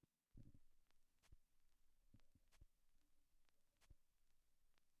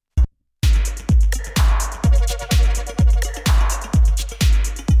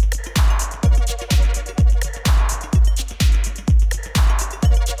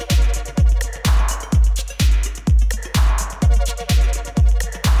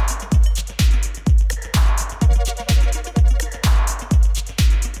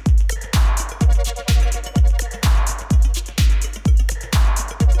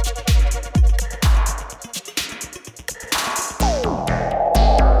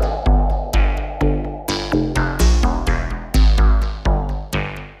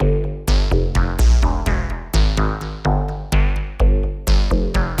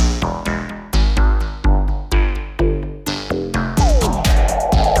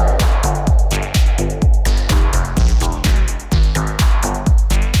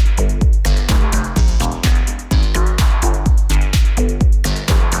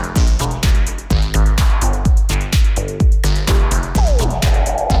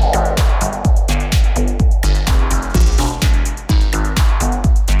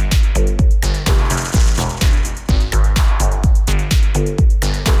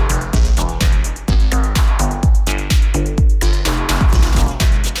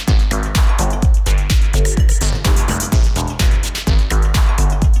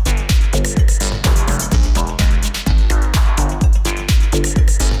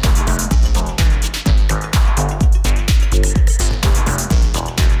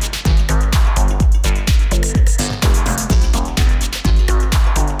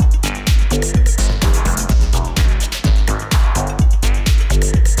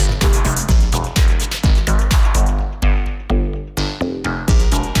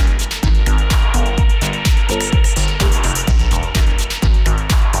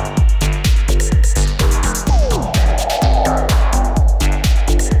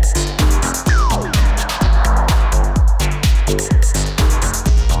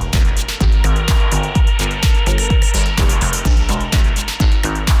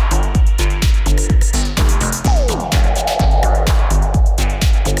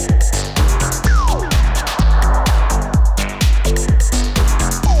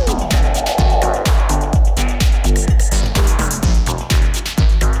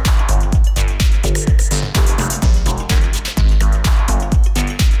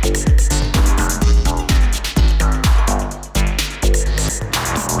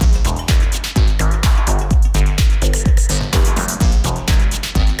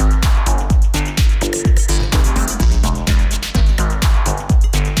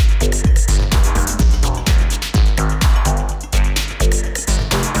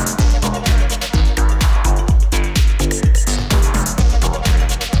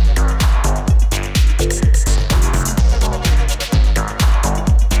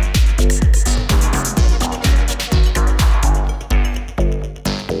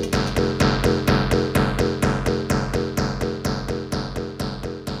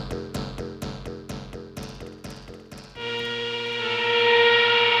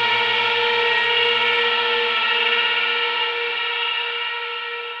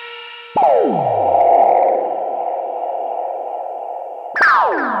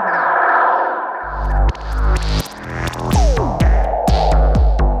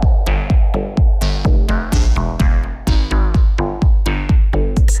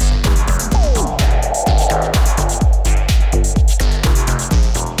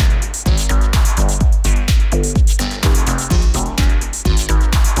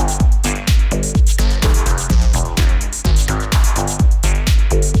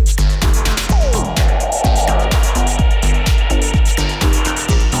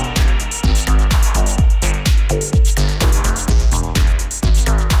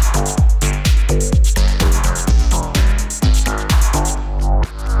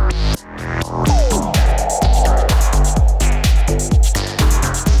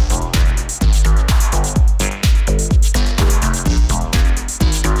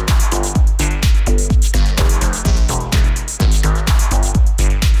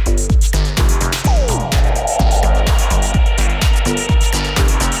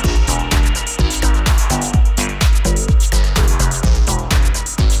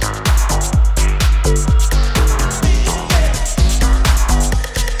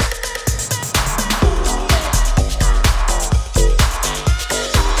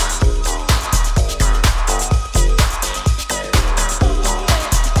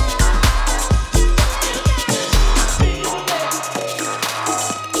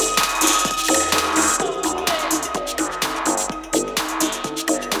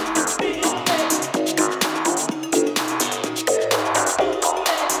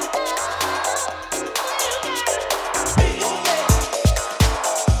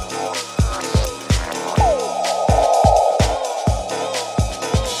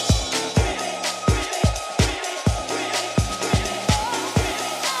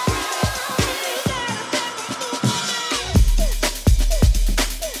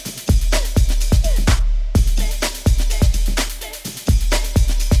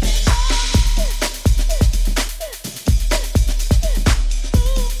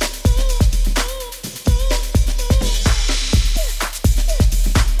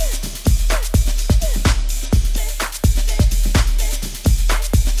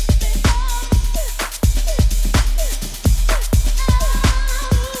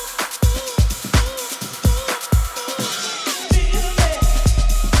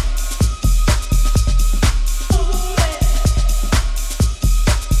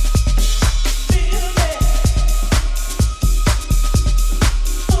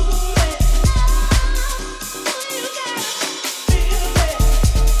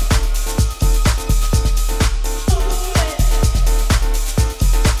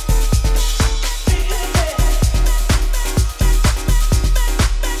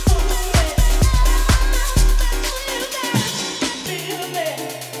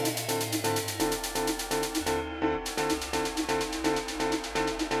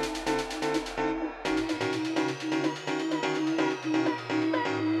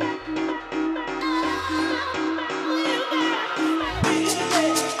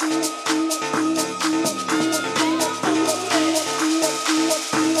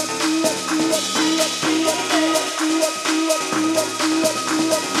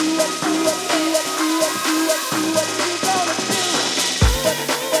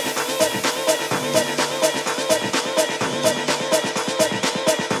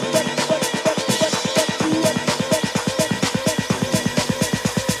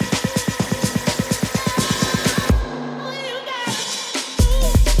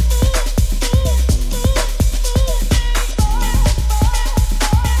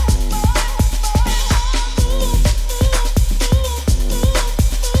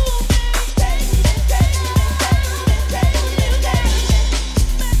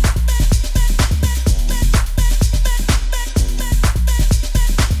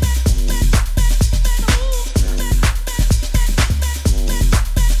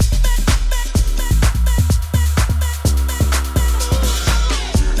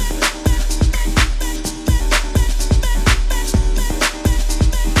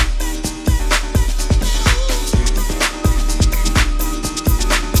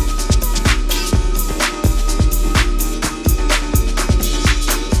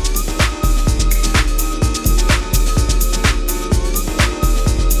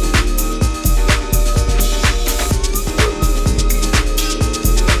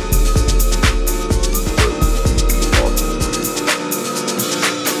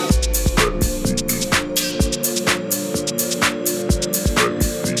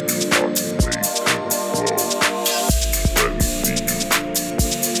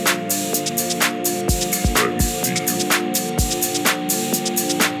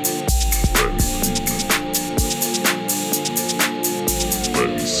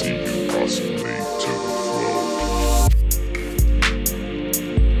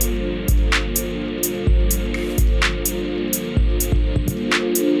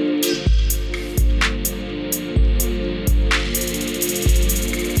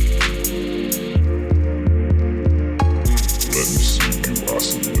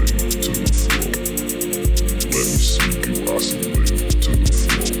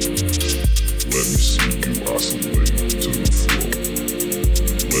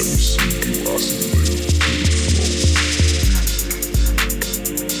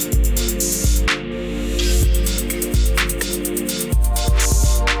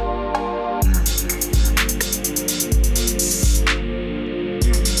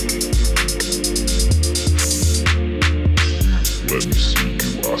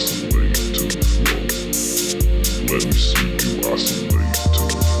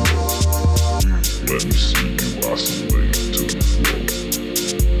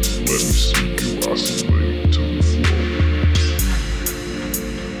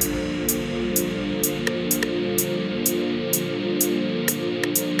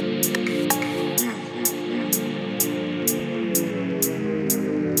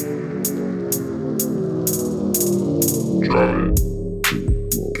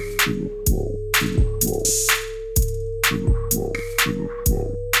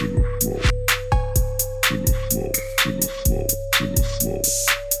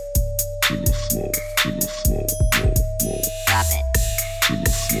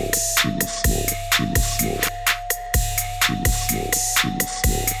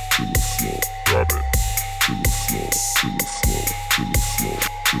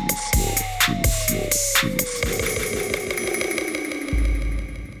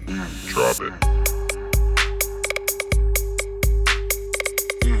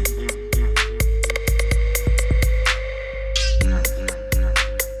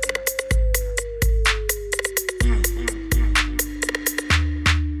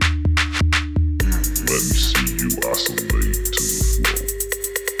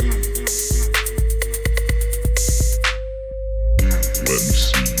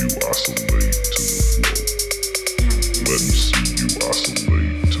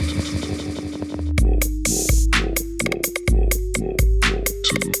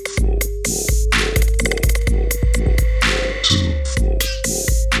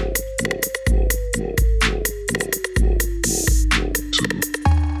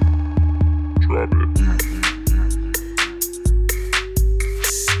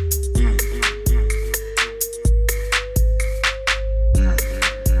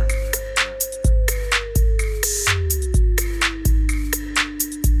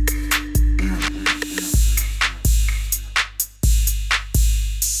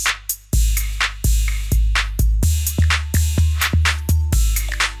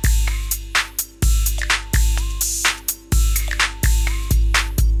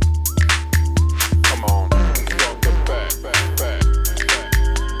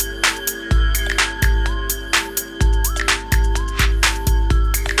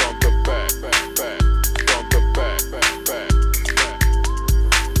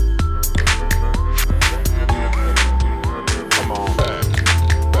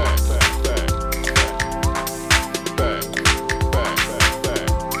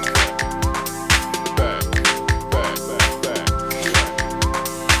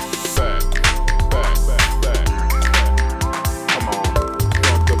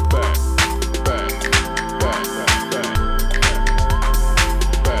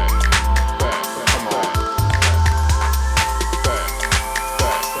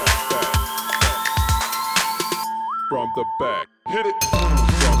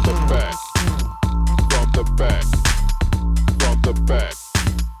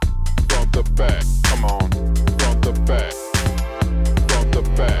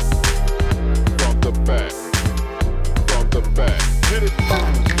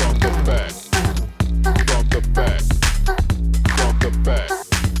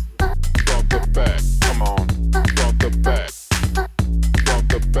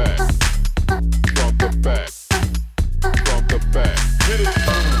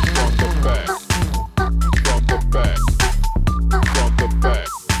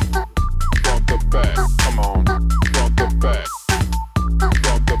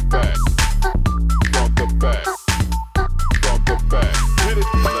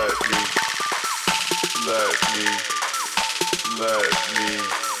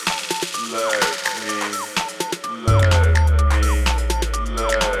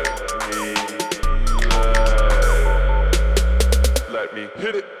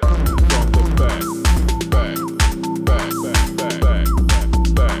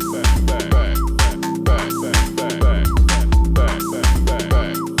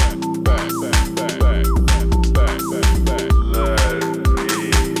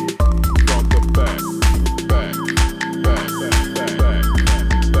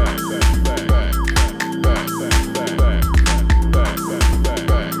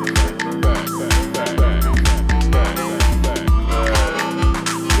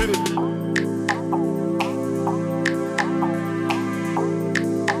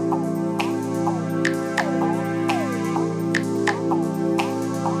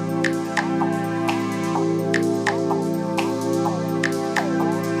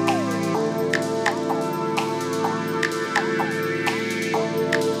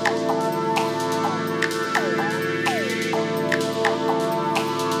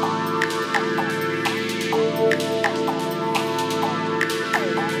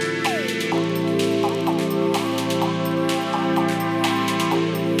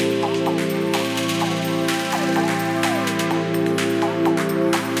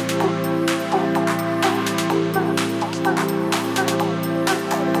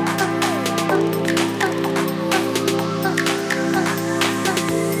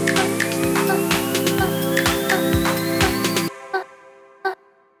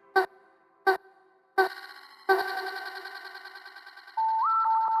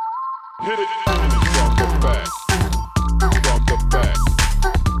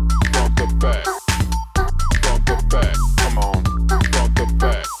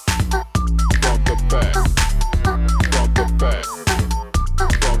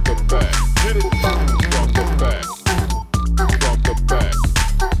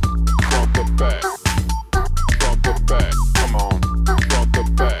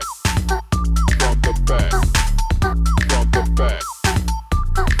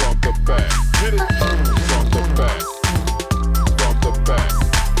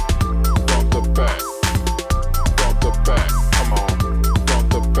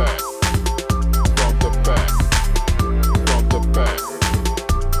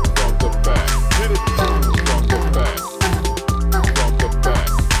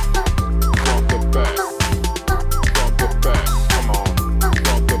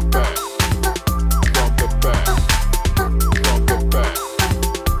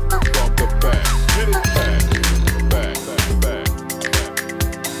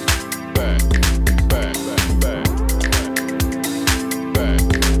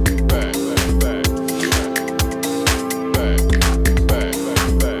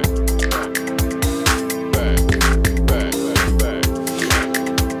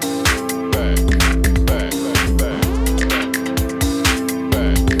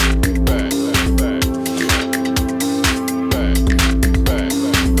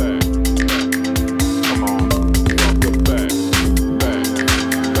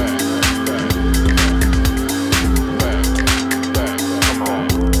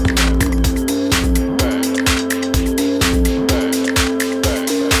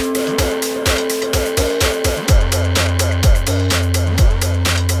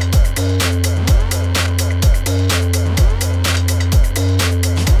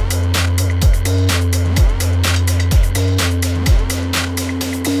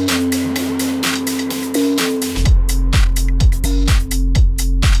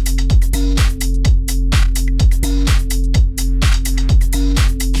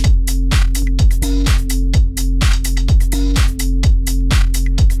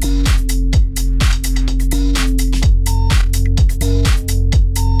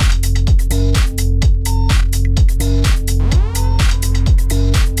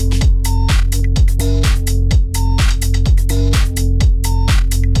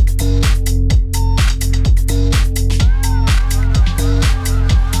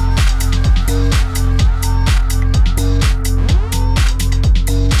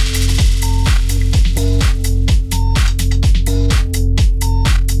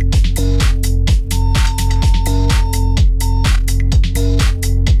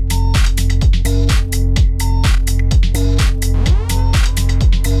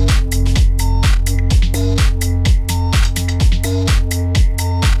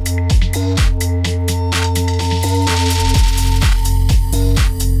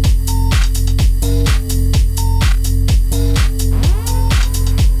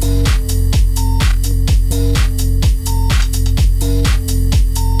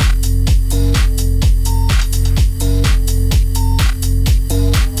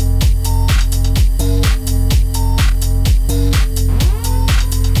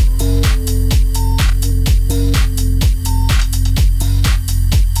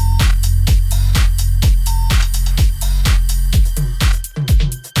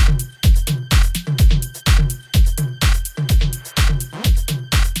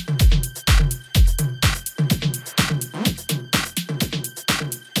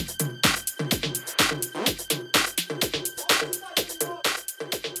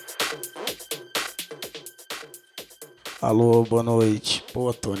 Alô, boa noite.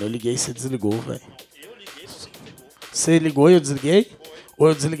 Pô, Tony, eu liguei e você desligou, velho. Eu liguei, você desligou. Você ligou e eu desliguei? Ou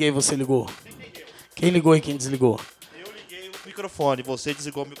eu desliguei e você ligou? Quem ligou e quem desligou? Eu liguei o microfone, você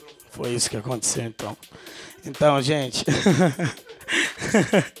desligou o microfone. Foi isso que aconteceu, então. Então, gente...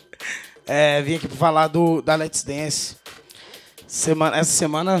 vim aqui pra falar da Let's Dance. Essa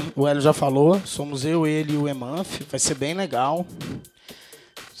semana, o Hélio já falou, somos eu, ele e o Emanf. Vai ser bem legal.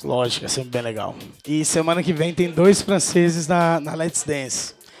 Lógico, é sempre bem legal. E semana que vem tem 2 franceses na Let's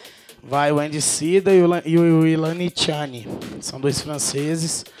Dance. Vai o Andy Sida e o Ilani Chani. São 2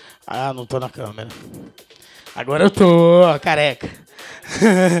 franceses. Ah, não tô na câmera. Agora eu tô, careca.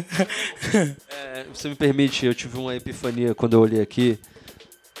 Você me permite, eu tive uma epifania quando eu olhei aqui.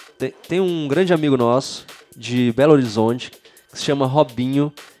 Tem um grande amigo nosso, de Belo Horizonte, que se chama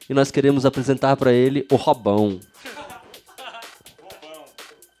Robinho, e nós queremos apresentar para ele o Robão.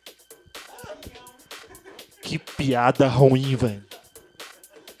 Que piada ruim, velho.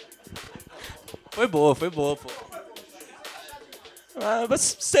 Foi boa, pô.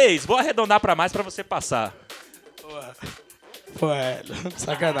 Mas 6, vou arredondar pra mais pra você passar. Pô,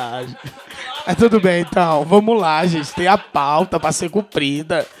 sacanagem. Mas tudo bem, então. Vamos lá, gente. Tem a pauta pra ser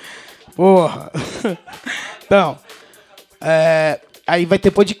cumprida. Porra. Então, aí vai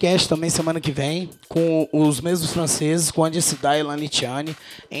ter podcast também semana que vem, com os mesmos franceses, com Andy Sida e Lani Chani.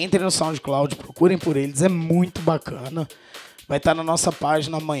 Entrem no SoundCloud, procurem por eles, é muito bacana. Vai estar na nossa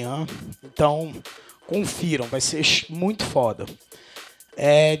página amanhã. Então, confiram, vai ser muito foda.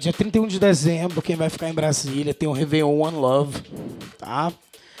 Dia 31 de dezembro, quem vai ficar em Brasília, tem o Réveillon One Love, tá?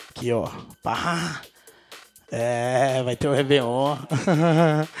 Aqui, ó. Pá. Vai ter o Réveillon.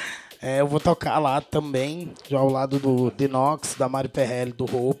 Eu vou tocar lá também, já ao lado do Dinox, da Mari Perrelli, do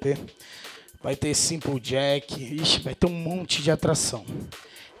Roper. Vai ter Simple Jack. Ixi, vai ter um monte de atração.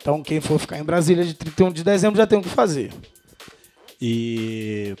 Então, quem for ficar em Brasília de 31 de dezembro já tem o que fazer.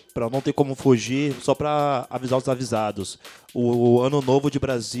 E pra não ter como fugir, só pra avisar os avisados, o Ano Novo de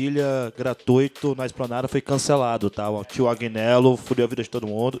Brasília gratuito na Esplanada foi cancelado, tá? O tio Agnello fudeu a vida de todo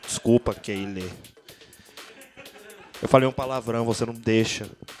mundo. Desculpa, Keile. Eu falei um palavrão, você não deixa.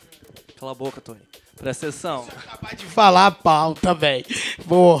 Cala a boca, Tony. Presta atenção. Acabar de falar a pauta, velho.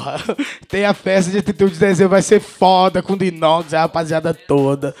 Porra. Tem a festa de 31 de dezembro, vai ser foda com o Dinox, a rapaziada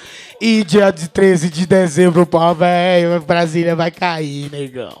toda. E dia de 13 de dezembro, pô, velho, Brasília vai cair,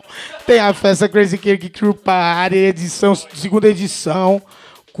 negão. Tem a festa Crazy Cake Crew Party, segunda edição,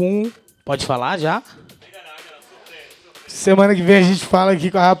 com... Pode falar já? Semana que vem a gente fala aqui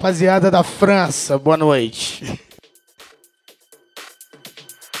com a rapaziada da França. Boa noite.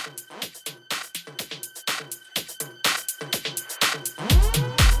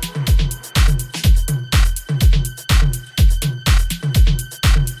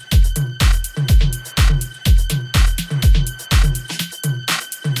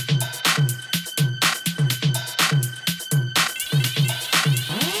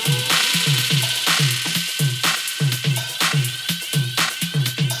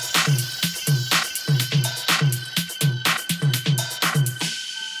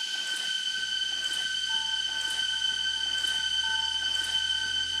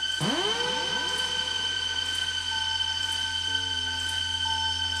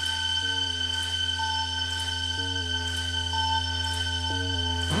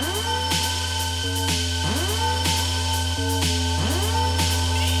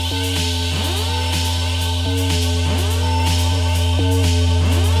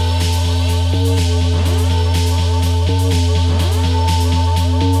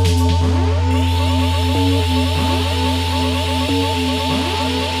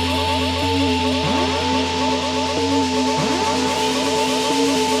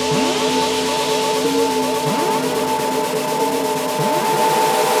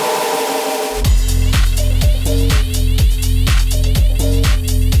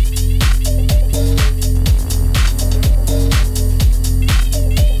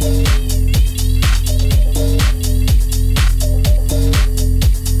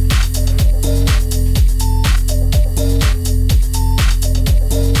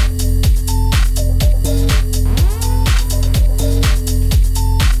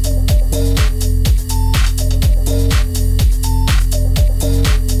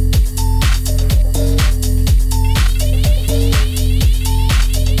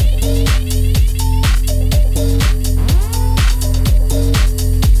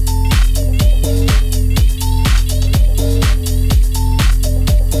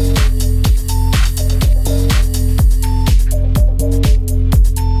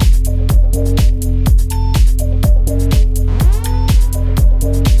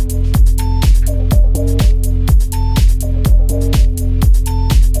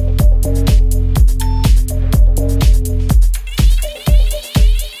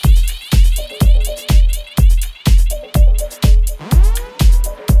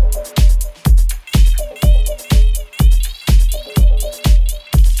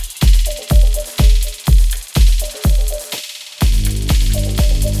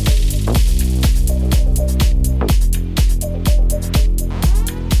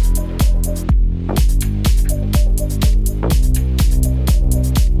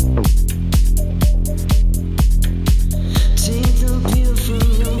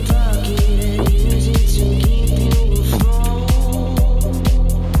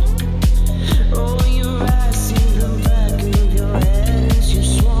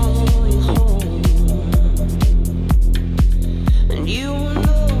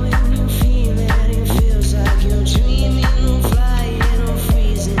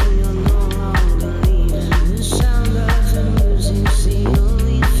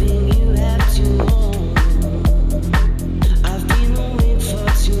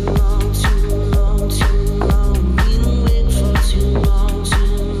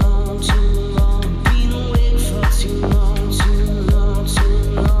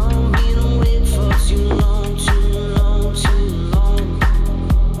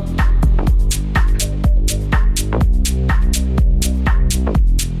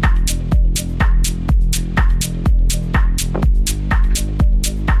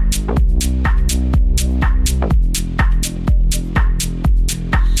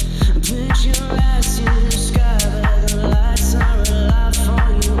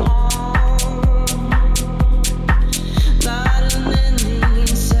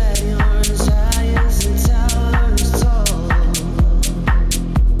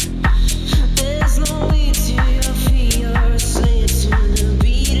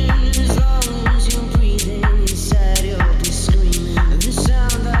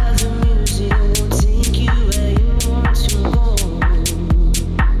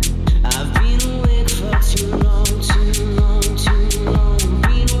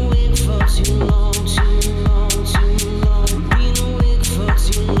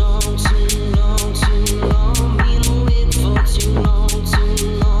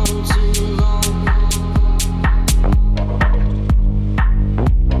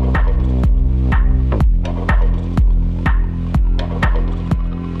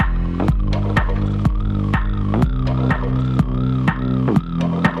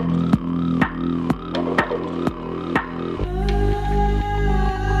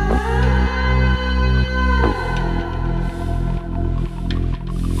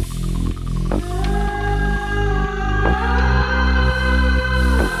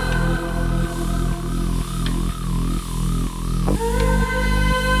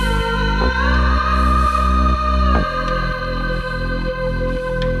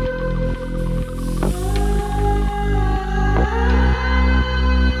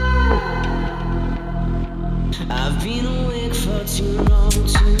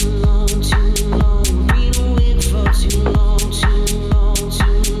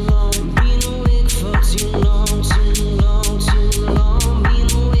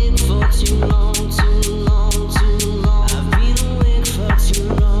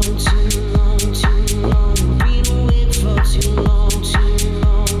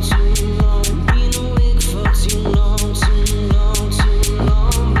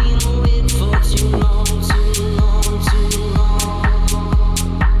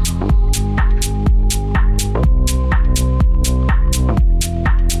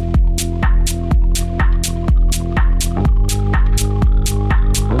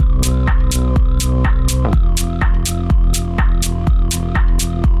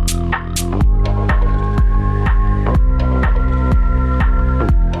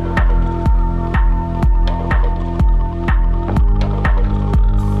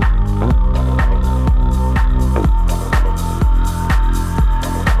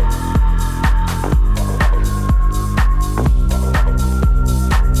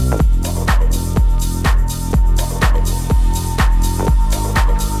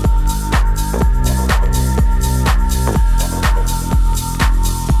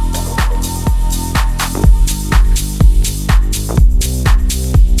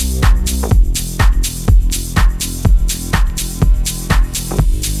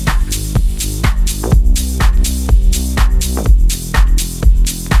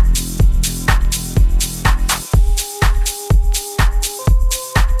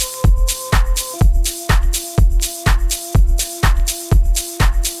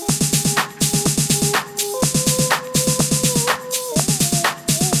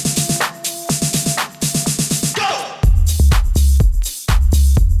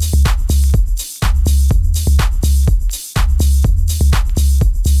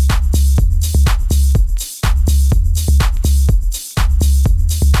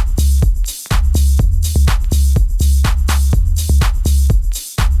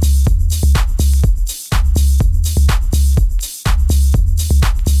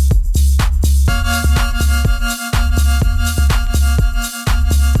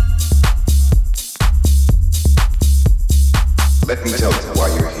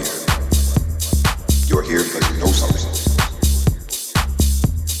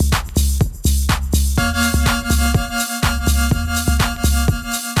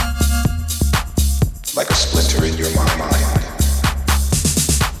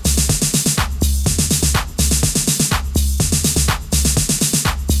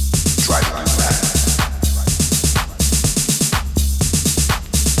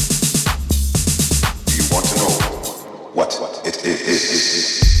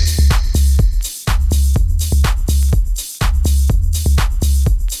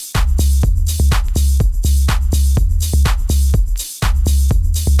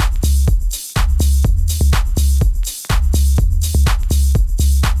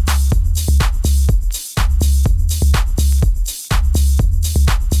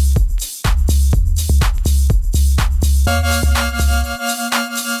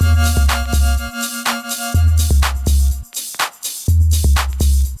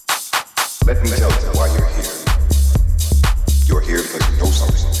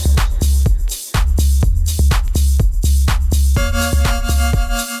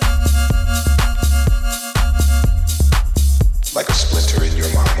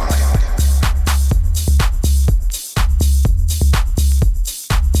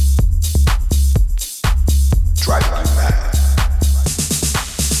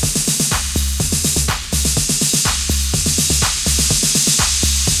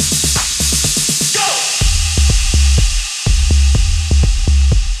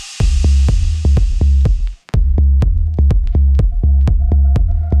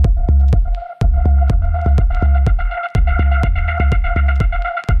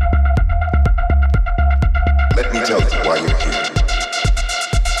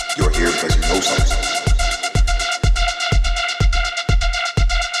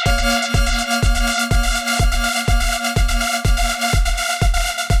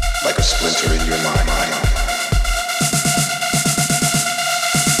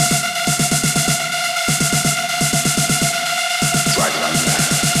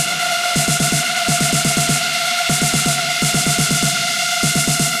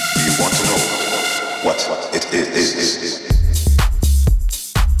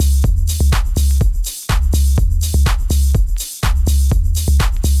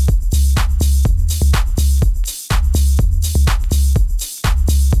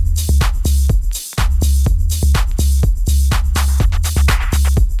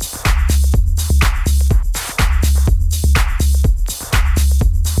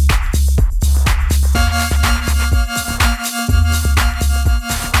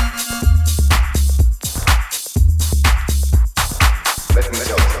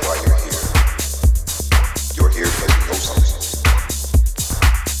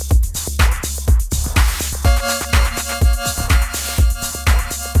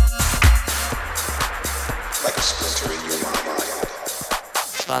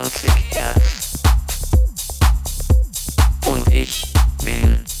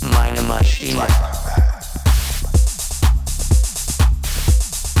 bin meine Maschine.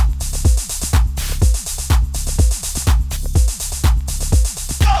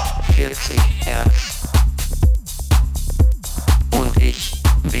 Hertz. Und ich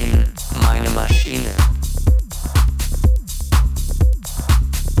bin meine Maschine.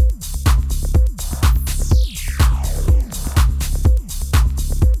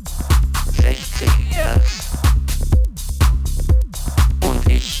 60 Hertz. Und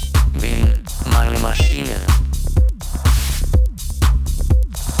ich bin meine Maschine.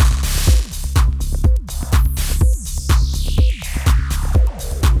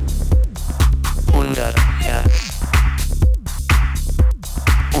 100 Hertz.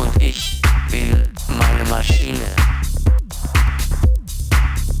 Und ich bin meine Maschine.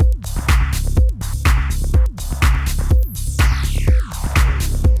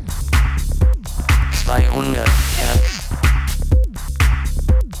 200 Hertz.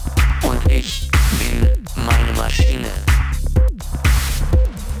 Und ich bin meine Maschine.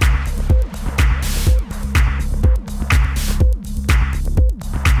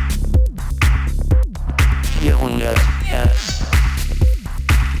 400 Hertz.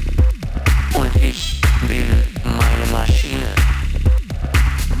 Und ich bin meine Maschine.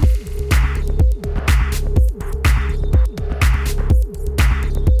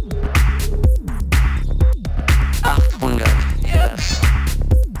 800 Hertz.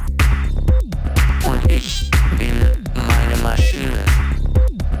 Und ich bin meine Maschine.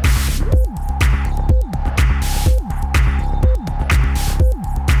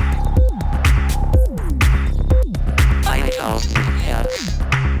 1000 Hertz.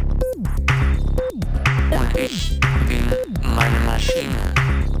 Und ich bin meine Maschine.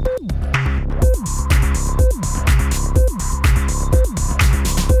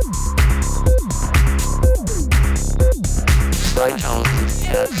 2000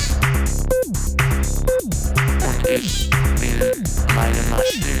 Hertz. Und ich bin meine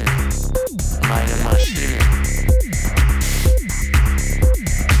Maschine. Meine Maschine.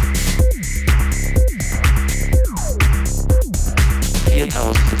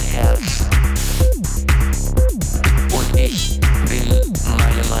 4000 Hertz. Und ich bin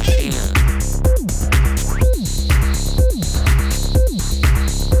meine Maschine.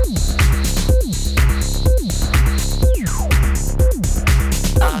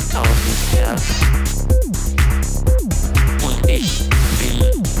 8000 Hertz. Und ich bin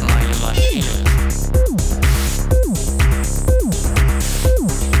meine Maschine.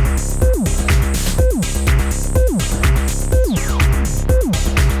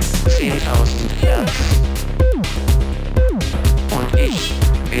 10.000 Hertz. Und ich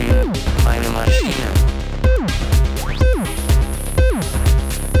bin meine Maschine.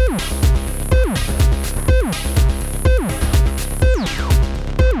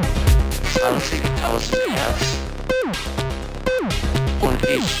 20.000 Hertz. Und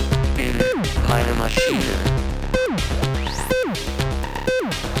ich bin meine Maschine.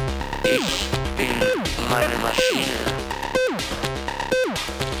 Ich bin meine Maschine.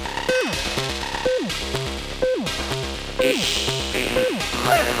 Ich bin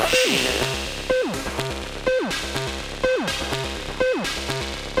meine Maschine.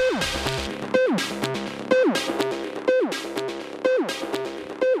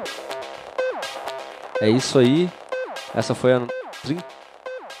 É isso aí. Essa foi a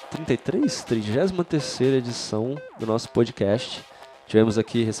 33ª edição do nosso podcast.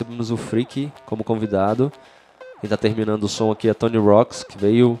 Recebemos o Freak como convidado. Quem tá terminando o som aqui é Tony Rocks, que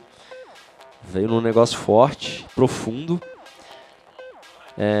veio num negócio forte, profundo.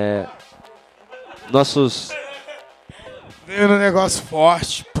 Veio num negócio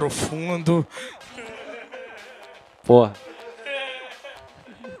forte, profundo. Porra.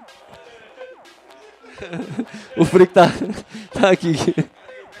 O Freak tá aqui.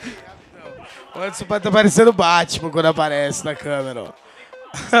 O Anderson pode estar parecendo o Batman quando aparece na câmera, ó.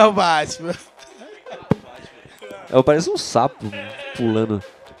 É o Batman. Parece um sapo pulando.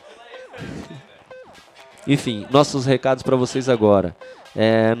 Enfim, nossos recados para vocês agora.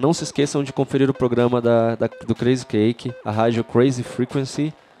 Não se esqueçam de conferir o programa do Crazy Cake, a rádio Crazy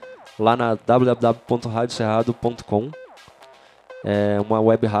Frequency, lá na www.radiocerrado.com. É uma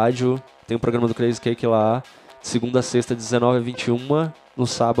web rádio. Tem o programa do Crazy Cake lá, de segunda a sexta, 19 a 21,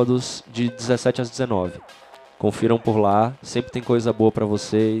 nos sábados, de 17 às 19. Confiram por lá, sempre tem coisa boa pra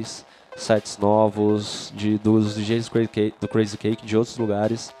vocês, sets novos, dos DJs do Crazy Cake, de outros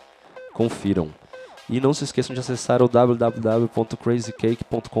lugares. Confiram. E não se esqueçam de acessar o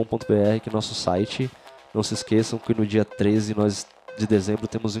www.crazycake.com.br, que é nosso site. Não se esqueçam que no dia 13 de dezembro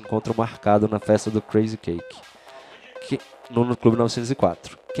temos um encontro marcado na festa do Crazy Cake. no Clube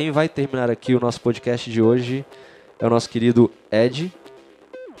 904. Quem vai terminar aqui o nosso podcast de hoje é o nosso querido Ed,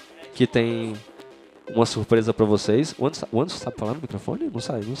 que tem uma surpresa pra vocês. O Anderson sabe falar no microfone?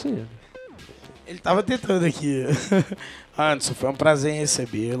 Não sei. Ele tava tentando aqui. Anderson, foi um prazer em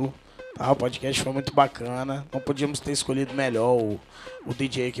recebê-lo. Tá, o podcast foi muito bacana. Não podíamos ter escolhido melhor o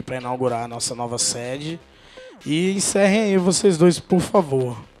DJ aqui para inaugurar a nossa nova sede. E encerrem aí vocês dois, por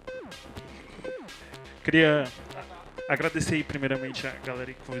favor. Queria agradecer aí primeiramente a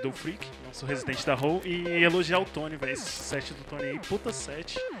galera que convidou o Freak, nosso residente da Hall, e elogiar o Tony, velho. Esse set do Tony aí, puta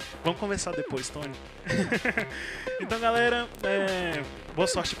set. Vamos conversar depois, Tony. Então, galera, boa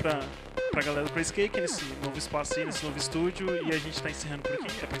sorte pra galera do Crazy Cake nesse novo espaço aí, nesse novo estúdio. E a gente tá encerrando por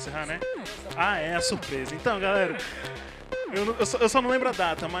aqui. É pra encerrar, né? Ah, é a surpresa. Então, galera, eu só não lembro a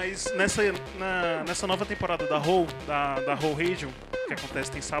data, mas nessa nova temporada da Hall, da Hall Radio, que acontece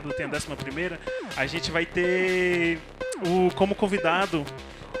tem sábado, tem a 11ª, a gente vai ter como convidado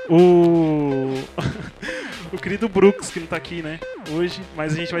o querido Brooks, que não tá aqui, né, hoje,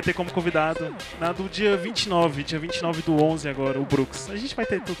 mas a gente vai ter como convidado do dia 29 do 11 agora, o Brooks. A gente vai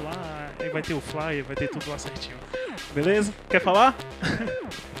ter tudo lá, vai ter o flyer, vai ter tudo lá certinho. Beleza? Quer falar?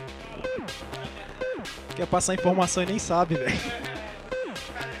 Quer passar informação e nem sabe, velho.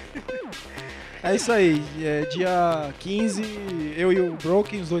 É isso aí, dia 15, eu e o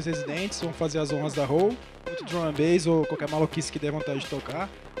Broken, os dois residentes, vamos fazer as honras da Hall, muito drum and bass ou qualquer maluquice que der vontade de tocar.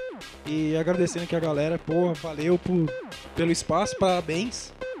 E agradecendo aqui a galera, valeu pelo espaço,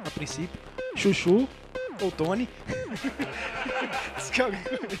 parabéns, a princípio. Chuchu, ou Tony.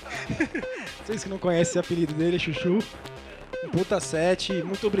 Vocês que não conhecem o apelido dele, é Chuchu. Um puta set,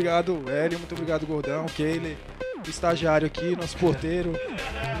 muito obrigado Hélio, muito obrigado Gordão, Kaylee, o estagiário aqui, nosso porteiro,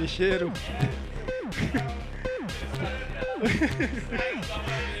 lixeiro.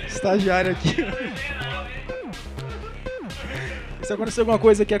 Estagiário aqui. Se acontecer alguma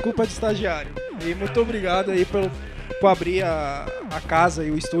coisa aqui, é culpa de estagiário. E muito obrigado aí por abrir a casa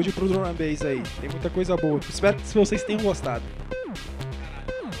e o estúdio pro drum and bass aí. Tem muita coisa boa. Espero que vocês tenham gostado.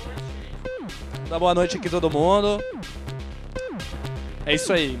 Dá boa noite aqui todo mundo. É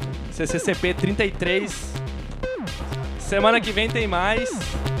isso aí. Cccp 33. Semana que vem tem mais.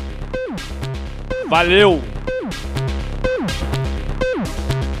 Valeu!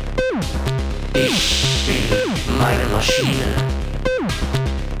 Meine Maschine.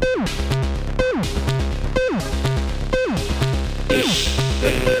 Ich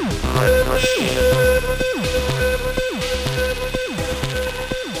bin meine Maschine.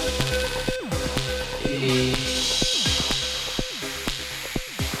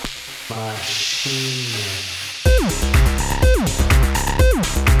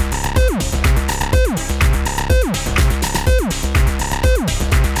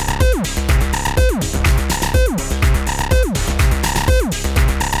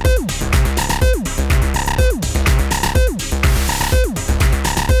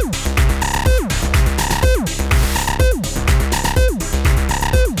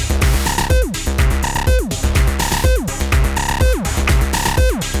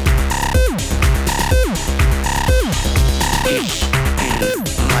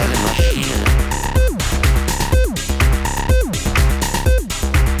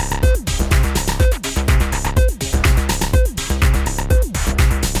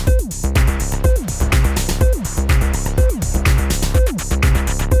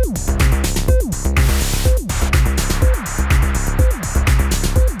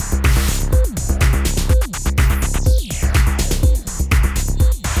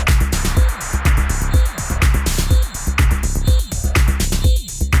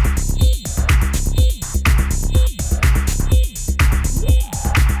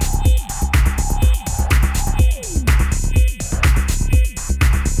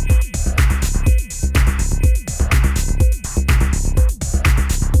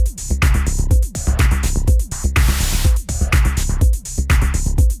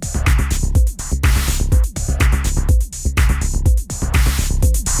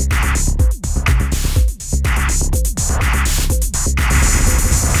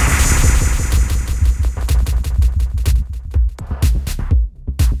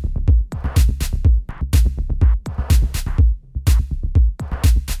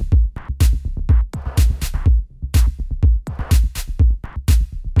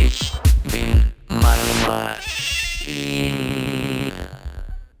 Ich bin meine Maschine.